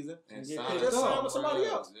preseason and just sign with somebody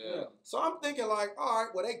else. Yeah. So I'm thinking like, all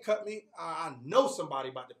right, well they cut me. I know somebody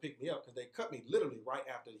about to pick me up because they cut me literally right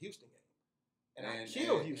after the Houston game. And I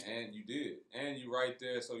killed Houston. And you did. And you right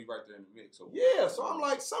there, so you right there in the mix. So yeah, so I'm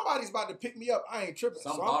like, somebody's about to pick me up. I ain't tripping.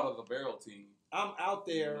 Some bottom of the barrel team. I'm out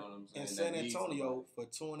there in San Antonio for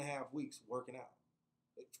 2.5 weeks working out.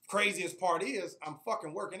 The craziest part is I'm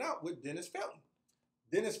fucking working out with Dennis Felton.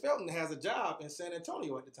 Dennis Felton has a job in San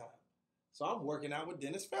Antonio at the time. So I'm working out with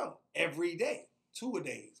Dennis Felton every day,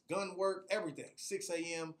 2-a-days, gun work, everything. 6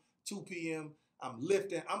 a.m., 2 p.m. I'm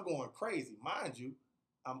lifting. I'm going crazy. Mind you,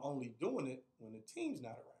 I'm only doing it when the team's not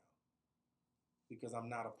around because I'm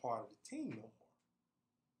not a part of the team no more.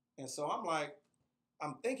 And so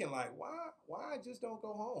I'm thinking like, why I just don't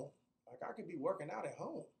go home? Like I could be working out at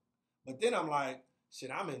home. But then I'm like, shit,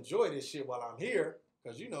 I'm enjoy this shit while I'm here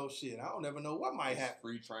because, you know, shit, I don't ever know what might happen.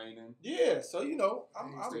 Free training. Yeah, so, you know,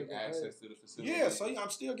 I'm access to the facility. Yeah, so I'm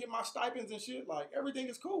still getting my stipends and shit. Like, everything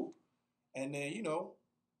is cool. And then, you know,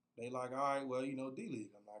 they like, all right, well, you know,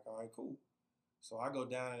 D-League. I'm like, all right, cool. So I go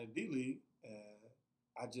down in the D-League, and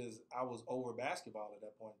I was over basketball at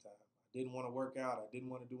that point in time. I didn't want to work out. I didn't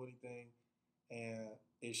want to do anything, and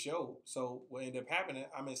it showed. So what ended up happening,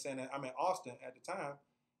 I'm in Austin at the time,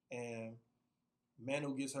 and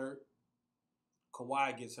Manu gets hurt,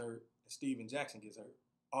 Kawhi gets hurt, and Steven Jackson gets hurt,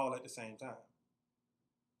 all at the same time.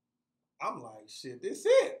 I'm like, shit, this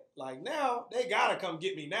it. Like, now, they got to come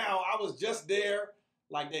get me now. I was just there,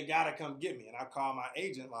 like, they got to come get me. And I called my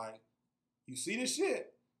agent, like, you see this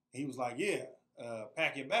shit? He was like, yeah,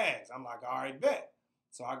 pack your bags. I'm like, all right, bet.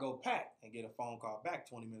 So I go pack and get a phone call back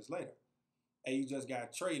 20 minutes later. Hey, you just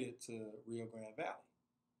got traded to Rio Grande Valley.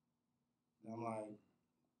 And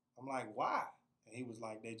I'm like, why? And he was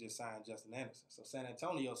like, they just signed Justin Anderson. So San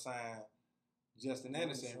Antonio signed Justin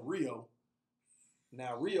Anderson in Rio.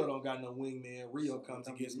 Now Rio don't got no wingman. Rio comes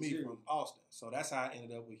and gets me from Austin. So that's how I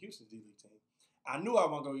ended up with Houston's D-League team. I knew I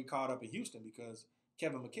wasn't going to get caught up in Houston because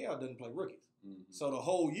Kevin McHale doesn't play rookies. Mm-hmm. So the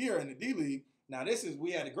whole year in the D-League, now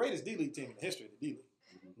we had the greatest D-League team in the history of the D-League.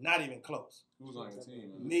 Mm-hmm. Not even close. Who was on your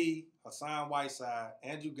team? Man? Me, Hassan Whiteside,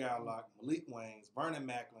 Andrew Gowlock, Malik Waynes, Vernon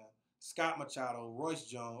Macklin, Scott Machado, Royce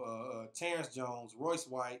Jones, Terrence Jones, Royce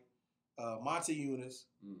White, Monty Eunice,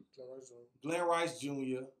 Glenn Rice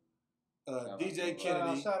Jr., DJ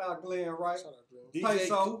Kennedy. Shout out Glenn Rice.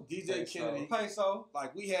 DJ Kennedy. Peso.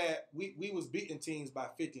 Like we was beating teams by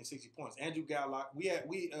 50 and 60 points. Andrew Gowlock, we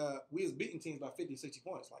was beating teams by 50 and 60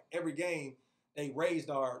 points. Like every game, they raised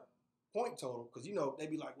our point total because you know they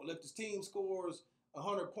be like, well, if this team scores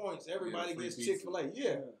 100 points, everybody gets Chick-fil-A.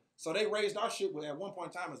 Yeah. So they raised our shit at one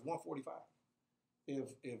point in time is 145.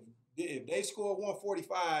 If they score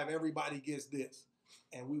 145, everybody gets this,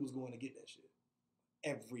 and we was going to get that shit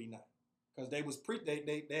every night because they was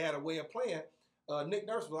they had a way of playing. Nick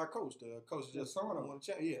Nurse was our coach. The coach just won the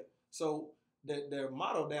champion. Yeah. So their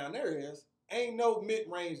motto down there is ain't no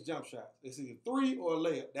mid-range jump shots. It's either 3 or a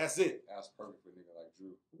layup. That's it. That's perfect for a nigga like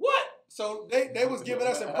Drew. What? So they was giving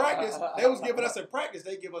us in practice. They was giving us in practice.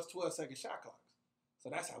 They give us 12-second shot clocks. So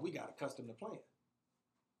that's how we got accustomed to playing.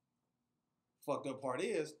 Fucked up part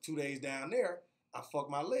is 2 days down there, I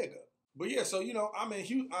fucked my leg up. But yeah, so I'm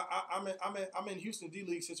in Houston D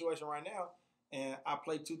League situation right now, and I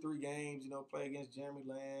play 2-3 games. Play against Jeremy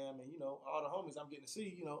Lamb, and all the homies I'm getting to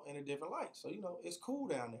see, in a different light. So it's cool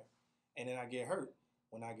down there. And then I get hurt.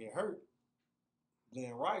 When I get hurt,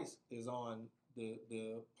 Glenn Rice is on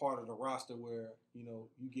the part of the roster where you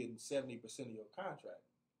getting 70% of your contract.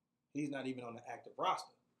 He's not even on the active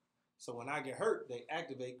roster. So when I get hurt, they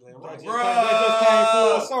activate Glenn Rice. Bro, that just came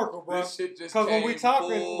full circle, bro. This shit just because when we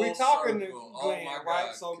talking to circle. Glenn,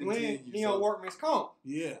 right? So Glenn, he on workman's comp.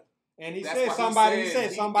 Yeah. And he said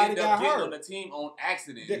somebody got hurt on the team on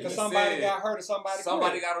accident. Yeah, because somebody got hurt or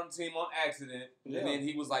somebody got on the team on accident. Yeah. And then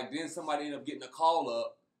he was like, then somebody ended up getting a call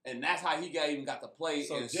up. And that's how he even got to play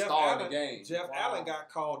and start the game. Jeff Allen got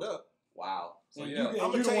called up. Wow. So I'm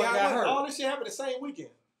going to tell you, all this shit happened the same weekend.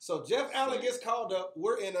 So Jeff Allen gets called up.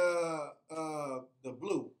 We're in the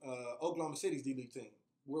blue, Oklahoma City's D-League team.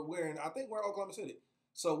 I think we're Oklahoma City.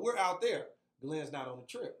 So we're out there. Glenn's not on the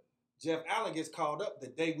trip. Jeff Allen gets called up the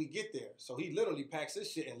day we get there. So he literally packs his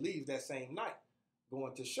shit and leaves that same night,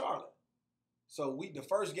 going to Charlotte. So the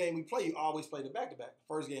first game we play, you always play the back-to-back. The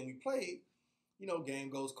first game we played, game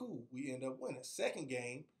goes cool. We end up winning. Second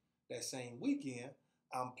game, that same weekend,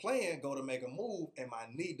 I'm playing, go to make a move, and my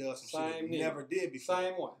knee does some shit it never did before.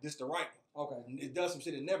 Same one. This the right one. Okay. It does some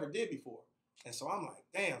shit it never did before. And so I'm like,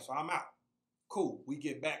 damn, so I'm out. Cool. We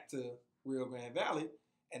get back to Rio Grande Valley,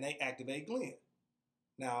 and they activate Glenn.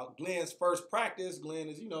 Now, Glenn's first practice, Glenn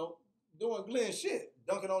is, doing Glenn shit.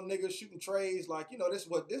 Dunking on niggas, shooting trays. Like, this is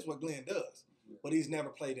what Glenn does. But he's never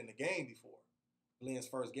played in the game before. Glenn's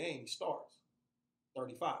first game, he starts.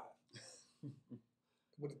 35.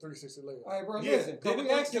 With the 360 layup. Hey, bro, Yeah, listen.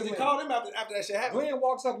 because he called him after that shit happened. Glenn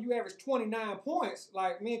walks up and you average 29 points.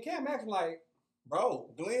 Like, me and Cam acting like... Bro,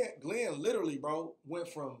 Glenn literally, bro, went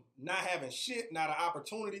from not having shit, not an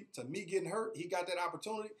opportunity, to me getting hurt. He got that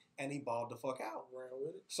opportunity, and he balled the fuck out. Ran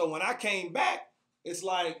with it. So when I came back, it's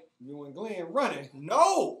like... You and Glenn running.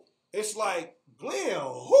 No. It's like Glenn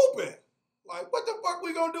hooping. Like, what the fuck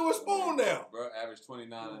we gonna do with Spoon now? Bro, average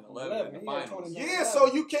 29 and 11 in the finals. Yeah,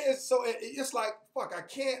 so you can't. So it's like, fuck, I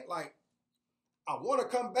can't. Like, I want to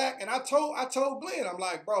come back, and I told Glenn, I'm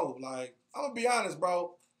like, bro, like, I'm gonna be honest,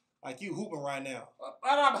 bro. Like, you hooping right now. But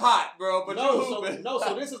I'm hot, bro. But you hooping.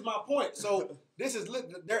 So this is my point. So this is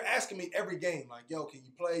they're asking me every game, like, yo, can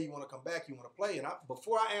you play? You want to come back? You want to play? And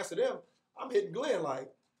before I answer them, I'm hitting Glenn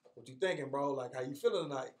like, what you thinking, bro? Like, how you feeling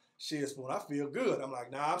tonight? Shit, Spoon, I feel good. I'm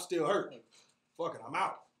like, nah, I'm still hurt. Fuck it, I'm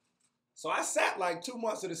out. So I sat like 2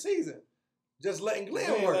 months of the season, just letting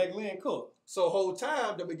Glenn work. Let Glenn cook. So whole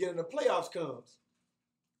time, the beginning of the playoffs comes.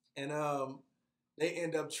 And they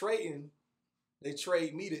end up trading. They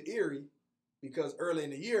trade me to Erie because early in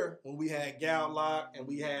the year, when we had Gal Lock and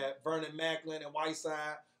we had Vernon Macklin and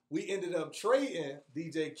Whiteside, we ended up trading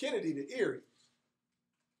DJ Kennedy to Erie.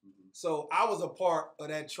 So I was a part of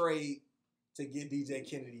that trade to get DJ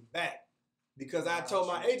Kennedy back because I told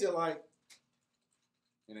my agent, like,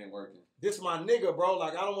 it ain't working. This my nigga, bro.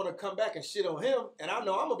 Like, I don't want to come back and shit on him, and I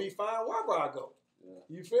know I'm going to be fine wherever I go. Yeah.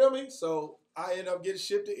 You feel me? So I ended up getting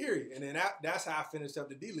shipped to Erie, and then that's how I finished up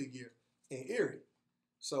the D-League year in Erie.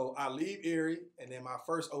 So I leave Erie, and then my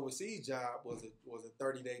first overseas job was a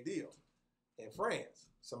 30-day deal in France.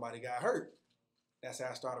 Somebody got hurt. That's how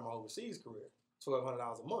I started my overseas career,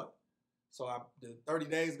 $1,200 a month. So the 30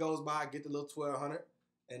 days goes by, I get the little $1,200,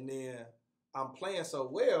 and then I'm playing so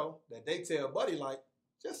well that they tell Buddy, like,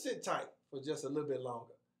 just sit tight for just a little bit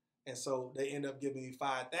longer. And so they end up giving me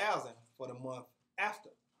 $5,000 for the month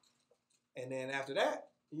after. And then after that,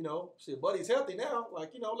 shit, Buddy's healthy now.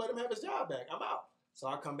 Like, let him have his job back. I'm out. So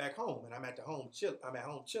I come back home, and I'm at home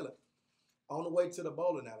chilling. On the way to the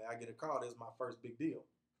bowling alley, I get a call. This is my first big deal.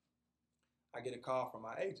 I get a call from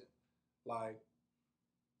my agent. Like,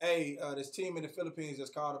 hey, this team in the Philippines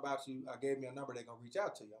just called about you. I gave me a number. They're going to reach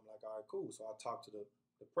out to you. I'm like, all right, cool. So I talked to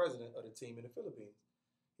the president of the team in the Philippines.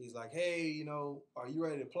 He's like, hey, are you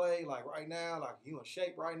ready to play, like, right now? Like, you in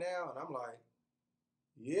shape right now? And I'm like,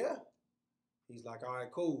 yeah. He's like, all right,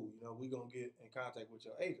 cool. We're going to get in contact with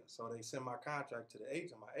your agent. So they send my contract to the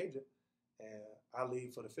agent, my agent, and I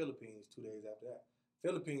leave for the Philippines 2 days after that.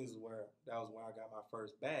 Philippines that was where I got my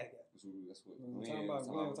first bag at. That's what we're talking about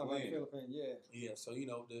the Philippines, yeah. Yeah, so,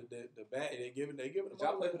 the bag, they giving them. Did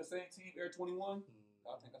y'all play for the same team, Air 21?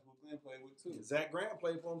 I think that's what Glenn played with, too. Zach Graham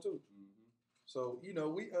played for him, too. Mm-hmm. So, we,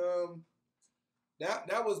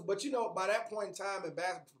 that was, but, by that point in time,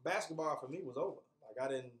 basketball for me was over. Like, I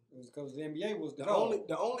didn't. It was because the NBA was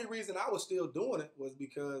the only reason I was still doing it was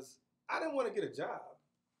because I didn't want to get a job.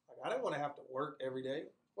 Like I didn't want to have to work every day.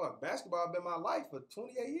 Well, basketball has been my life for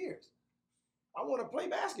 28 years. I want to play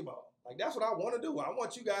basketball. Like that's what I want to do. I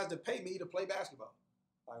want you guys to pay me to play basketball.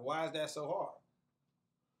 Like why is that so hard?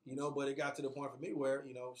 You know, but it got to the point for me where,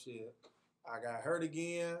 you know, shit, I got hurt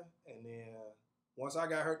again. And then once I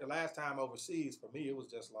got hurt the last time overseas, for me, it was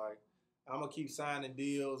just like, I'm going to keep signing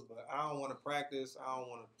deals, but I don't want to practice. I don't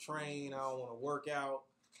want to train. I don't want to work out.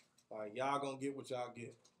 Like, y'all going to get what y'all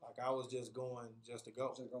get. Like, I was just going just to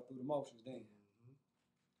go. Just go through the motions then.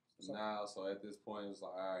 Mm-hmm. So at this point, it's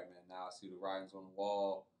like, all right, man, now I see the writings on the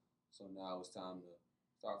wall. So now it's time to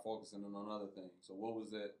start focusing on other things. So what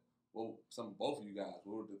was it? Well, both of you guys,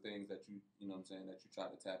 what were the things that you know what I'm saying, that you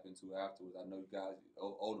tried to tap into afterwards? I know you guys,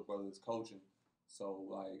 older brother is coaching. So,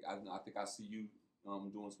 like, I think I see you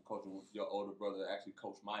doing some coaching with your older brother. Actually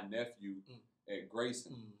coached my nephew at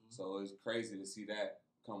Grayson. Mm-hmm. So it's crazy to see that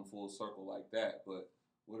come full circle like that. But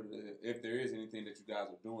if there is anything that you guys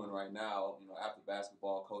are doing right now, you know, after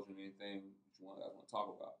basketball, coaching, anything that you guys want to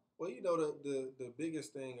talk about? Well, you know, the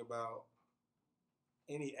biggest thing about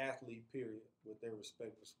any athlete, period, with their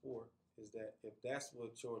respective sport, is that if that's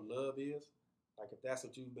what your love is, like if that's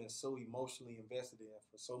what you've been so emotionally invested in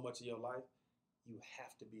for so much of your life, you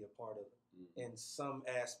have to be a part of it in some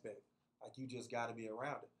aspect. Like you just got to be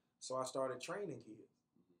around it. So I started training kids,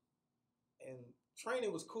 and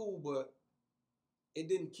training was cool, but it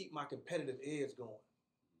didn't keep my competitive edge going.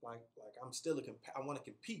 Like I'm still I want to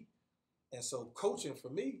compete, and so coaching for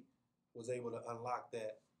me was able to unlock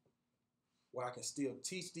that, where I can still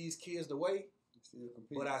teach these kids the way,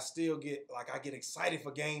 but I still get excited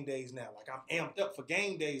for game days now. Like I'm amped up for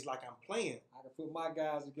game days, like I'm playing. I can put my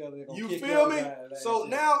guys together. You feel me? So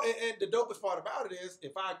now, and the dopest part about it is,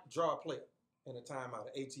 if I draw a player in a timeout,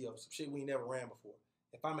 an ATO, some shit we never ran before,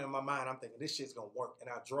 if I'm in my mind, I'm thinking this shit's gonna work, and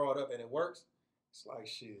I draw it up and it works, it's like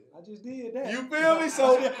shit. I just did that. You feel me?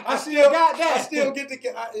 So I still got that. I still get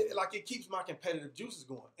like it keeps my competitive juices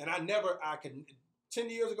going, and I can. 10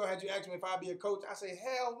 years ago, had you asked me if I'd be a coach, I say,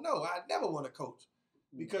 hell no, I never want to coach.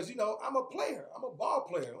 Because, you know, I'm a player. I'm a ball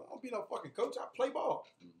player. I don't be no fucking coach. I play ball.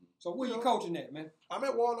 So where you coaching at, man? I'm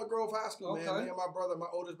at Walnut Grove High School, man. Me and my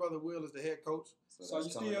oldest brother, Will, is the head coach. So you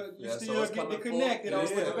still getting connected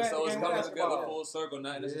with the back. So it's coming together full circle,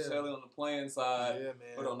 not necessarily on the playing side,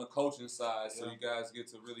 but on the coaching side. So you guys get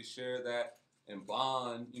to really share that and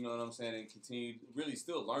bond, you know what I'm saying, and continue really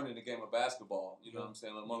still learning the game of basketball, you know what I'm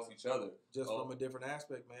saying, amongst each other. Just from a different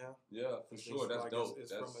aspect, man. Yeah, for sure. That's like dope.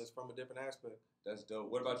 It's from a different aspect. That's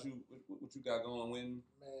dope. What about you? What you got going, Wynton?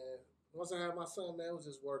 Man, once I had my son, man, it was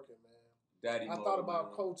just working, man. Daddy I thought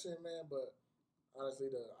about coaching, man, but honestly,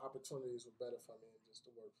 the opportunities were better for me just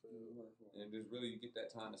to work for you. And just really get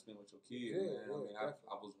that time to spend with your kids, man. I mean,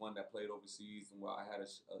 I was one that played overseas, and I had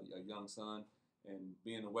a young son. And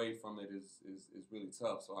being away from it is really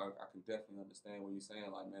tough. So I can definitely understand what you're saying.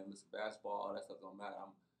 Like, man, listen, basketball, all that stuff don't matter.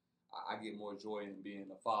 I get more joy in being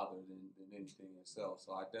a father than anything itself.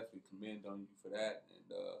 So I definitely commend on you for that. And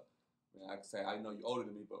man, I can say, I know you're older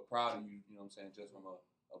than me, but proud of you, you know what I'm saying, just from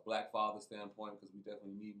a black father standpoint, because we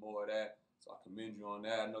definitely need more of that. So I commend you on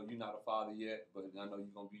that. I know you're not a father yet, but I know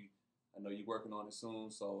you're working on it soon.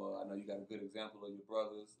 So I know you got a good example of your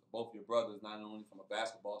brothers, both your brothers, not only from a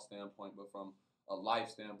basketball standpoint, but from a life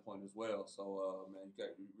standpoint as well. So, man,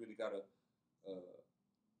 you really got a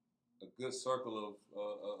good circle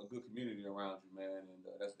of a good community around you, man, and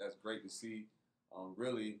that's great to see.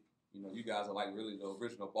 Really, you know, you guys are like really the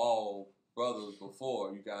original ball brothers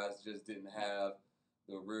before. You guys just didn't have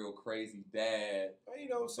the real crazy dad. You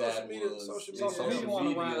know, social media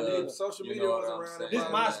wasn't around. This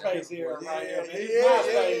MySpace here, right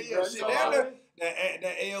here. The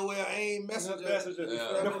AOL AIM messenger.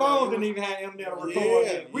 The phone didn't even have Eminem to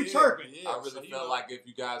record. We chirping. I really felt like if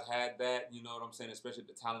you guys had that, you know what I'm saying, especially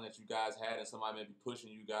the talent that you guys had, and somebody maybe pushing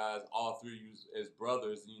you guys, all three of you as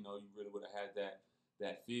brothers, you know, you really would have had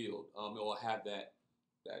that field, or have that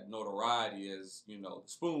notoriety as, you know, the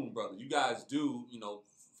Spoon brothers. You guys do, you know,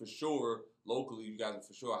 for sure, locally, you guys are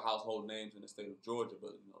for sure household names in the state of Georgia,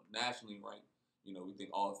 but, you know, nationally ranked, you know, we think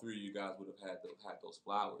all three of you guys would have had those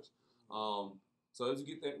flowers. So as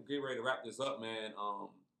you get ready to wrap this up, man,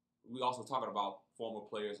 we also talking about former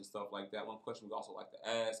players and stuff like that. One question we also like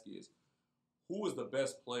to ask is, who was the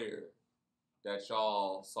best player that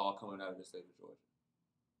y'all saw coming out of the state of Georgia?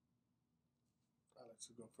 I'll let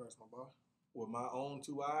you go first, my boy. With my own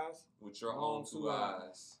two eyes? With your own two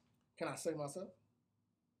eyes. Can I say myself?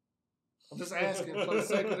 I'm just asking for the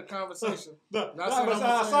sake of the conversation. That was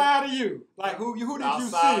outside of you. Like, who did you see?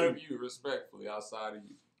 Outside of you, respectfully, outside of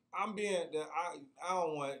you. I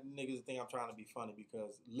don't want niggas to think I'm trying to be funny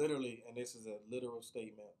because literally, and this is a literal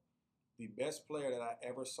statement, the best player that I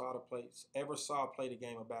ever saw play the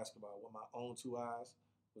game of basketball with my own 2 eyes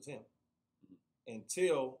was him.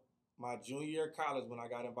 Until my junior year of college when I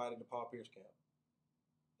got invited to Paul Pierce camp.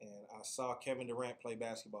 And I saw Kevin Durant play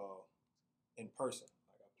basketball in person.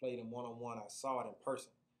 Like I played him one-on-one. I saw it in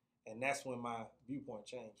person. And that's when my viewpoint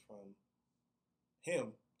changed from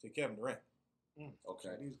him to Kevin Durant.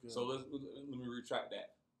 Okay. So let me retract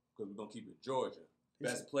that because we're going to keep it Georgia.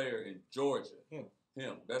 Best player in Georgia. Him.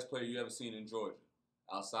 Best player you ever seen in Georgia.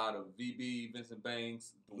 Outside of VB, Vincent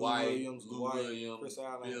Banks, Dwight, Lou Williams, Chris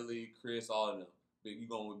Allen. Billy, Chris, all of them. You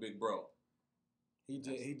going with Big Bro. He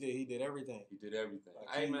did everything. He did everything. Like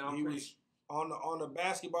hey man, I'm pretty on the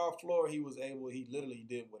basketball floor, he literally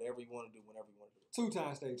did whatever he wanted to do whenever he wanted to do.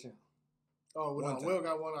 2-time state champ. Oh, Will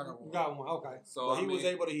got one, I got one. You got one, okay. So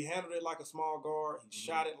he handled it like a small guard. He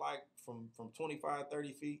shot it like from 25,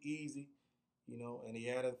 30 feet easy, and he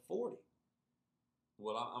had a 40.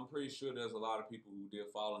 Well, I'm pretty sure there's a lot of people who did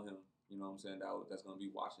follow him, you know what I'm saying, that's going to be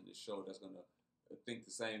watching this show, that's going to think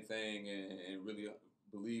the same thing and really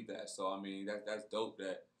believe that. So, I mean, that's dope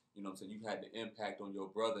that, you know what I'm saying, you had the impact on your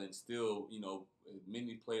brother and still,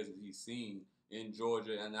 many players that he's seen in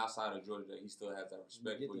Georgia and outside of Georgia, he still has that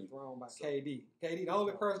respect for you. Thrown by KD. KD, the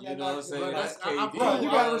only person you know what I'm saying? That's KD. Bro, you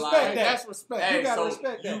gotta respect that. That's respect. Hey, you gotta so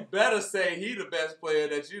respect that. You better say he the best player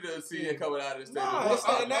that you done seen coming out of this state.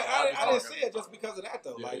 I didn't say it just because of that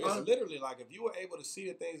though. Like it's literally like if you were able to see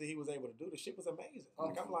the things that he was able to do, the shit was amazing.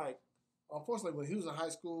 Like I'm like, unfortunately, when he was in high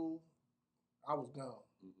school, I was gone.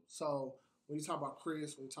 So when you talk about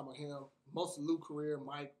Chris, when you talk about him, most of Lou's career,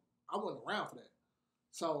 Mike, I wasn't around for that.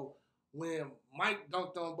 So when Mike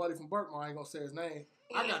dunked on Buddy from Berkman, I ain't gonna say his name,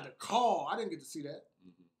 I got the call. I didn't get to see that.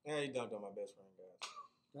 Yeah, he dunked on my best friend,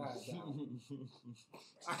 guys.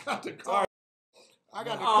 I got the call. I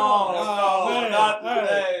got the call. Oh, not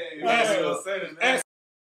today.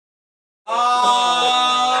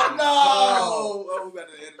 Oh, we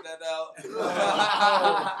better edit that out.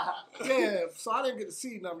 Yeah, so I didn't get to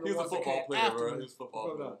see none of the He was a ones that football came player, after bro. me. He was a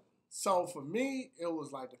football player. So for me, it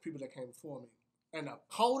was like the people that came before me. And the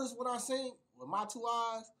coldest one I seen with my 2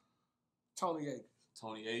 eyes, Tony Akers.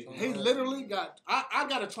 Tony Akers. He literally got, I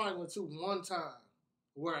got a triangle too one time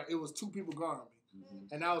where it was 2 people guarding me.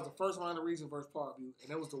 And that was the first round of Region versus Parkview.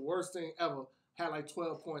 And it was the worst thing ever. Had like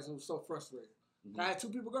 12 points. It was so frustrating. I had 2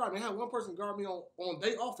 people guard me. I had one person guard me on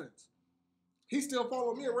their offense. He still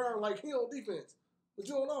followed me around like he on defense, but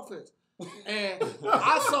you on offense. And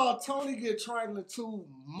I saw Tony get triangle 2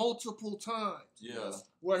 multiple times. Yeah.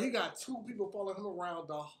 Where he got 2 people following him around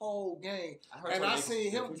the whole game. I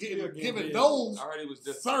seen him giving those I heard he was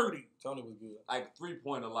just 30. Tony was good. Like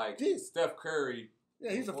 3-pointer, like Steph Curry.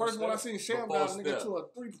 Yeah, he's the first one I seen Sham down and get to a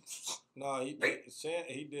 3. No, he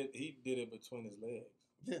did it between his legs.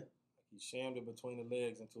 Yeah. He shammed it between the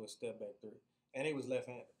legs into a step back 3. And he was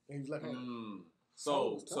left-handed.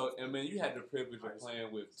 So I mean, you had the privilege of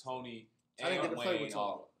playing with Tony and Wayne.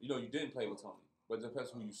 You didn't play with Tony, but the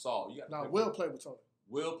person who you saw. Will played with Tony.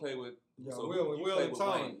 Will played with. Yeah, so Will and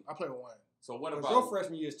Tony. Wayne. I played with Wayne. So what about your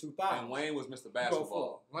freshman year is 2000? And Wayne was Mr.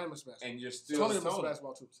 Basketball. Wayne was Mr. Basketball. And you're still Tony was Mr.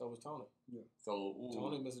 Basketball too. So was Tony. Yeah. So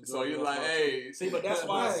Tony Mr. So you're like, hey. See, but that's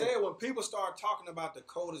why I said when people start talking about the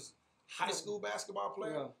coldest high school basketball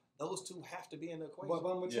player, those 2 have to be in the equation. But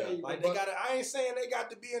I'm gonna tell you, like I ain't saying they got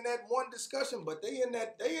to be in that one discussion, but they in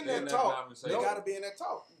that talk. They got to be in that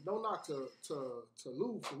talk. No knock to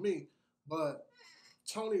Lou for me, but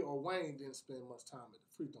Tony or Wayne didn't spend much time at the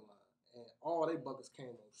free throw line, and all they buckets came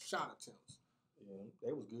on shot attempts. Yeah,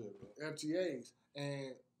 they was good, man. FGAs.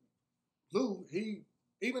 And Lou,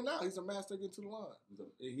 even now he's a master getting to the line.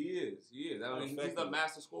 He is. I mean, he's a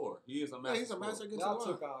master scorer. He is a master. He's a master getting to the y'all line.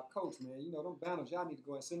 took our coach, man. You know them banners. Y'all need to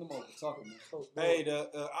go and send them over. Talk to me, coach. Hey,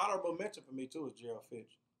 the honorable mention for me too is Gerald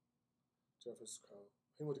Fitch. Gerald Fitch is cold.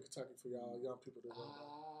 He went to Kentucky for y'all young people to know.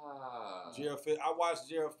 Gerald Fitch. I watched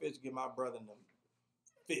Gerald Fitch give my brother them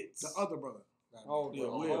fits. The other brother.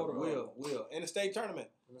 Will. In the state tournament.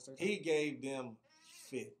 He gave them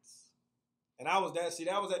fits. And that was at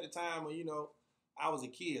the time when, I was a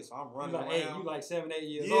kid, so I'm running around. You like 7, 8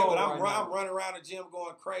 years old. Yeah, but I'm running around the gym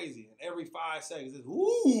going crazy. And every 5 seconds, it's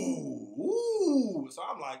ooh. So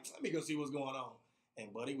I'm like, let me go see what's going on.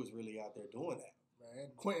 And Buddy was really out there doing that.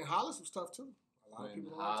 Man, Quentin Hollis was tough too. A lot of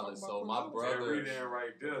people Hollis. So my brother,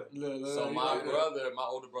 right there. My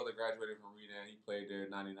older brother graduated from Redan. He played there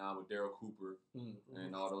in '99 with Daryl Cooper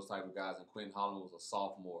and all those type of guys. And Quentin Holland was a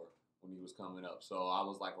sophomore when he was coming up. So I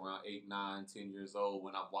was like around 8, 9, 10 years old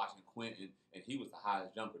when I'm watching Quentin, and he was the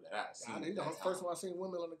highest jumper that I had seen. He's the first one I seen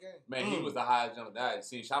windmill in the game. Man, he was the highest jumper that I had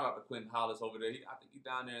seen. Shout out to Quentin Hollis over there. I think he's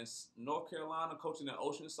down there in North Carolina coaching in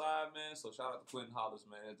Oceanside, man. So shout out to Quentin Hollis,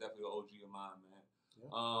 man. That's definitely an OG of mine, man.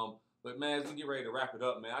 Yeah. But man, as we get ready to wrap it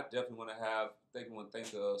up, man, I definitely want to thank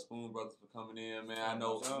the Spoon Brothers for coming in, man. I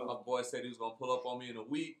know my boy said he was gonna pull up on me in a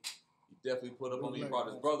week. He definitely put up on me. He brought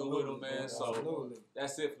his brother with him, man. So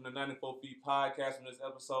that's it from the 94 Feet podcast from this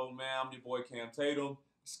episode, man. I'm your boy Cam Tatum.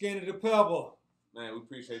 Skin of the Pebble. Man, we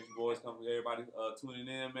appreciate you boys coming. Everybody tuning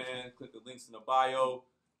in, man. Click the links in the bio.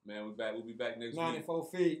 Man, we'll be back next 94 week.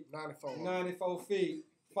 feet. 94 feet.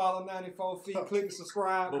 Follow 94 feet. Click the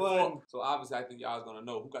subscribe button. So obviously, I think y'all's gonna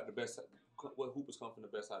know who got the best. What hoopers come from the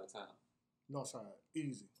best side of town? North side,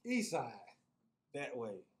 easy. East side, that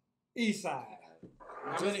way. East side.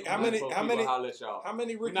 How many rookie of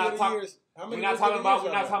the years? We're not talking about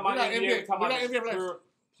NBA. We're talking about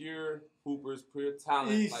pure hoopers, pure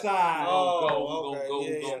talent. East side. Go.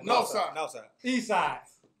 North side. East side.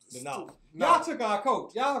 The North. Y'all took our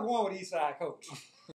coach. Y'all going with East side coach.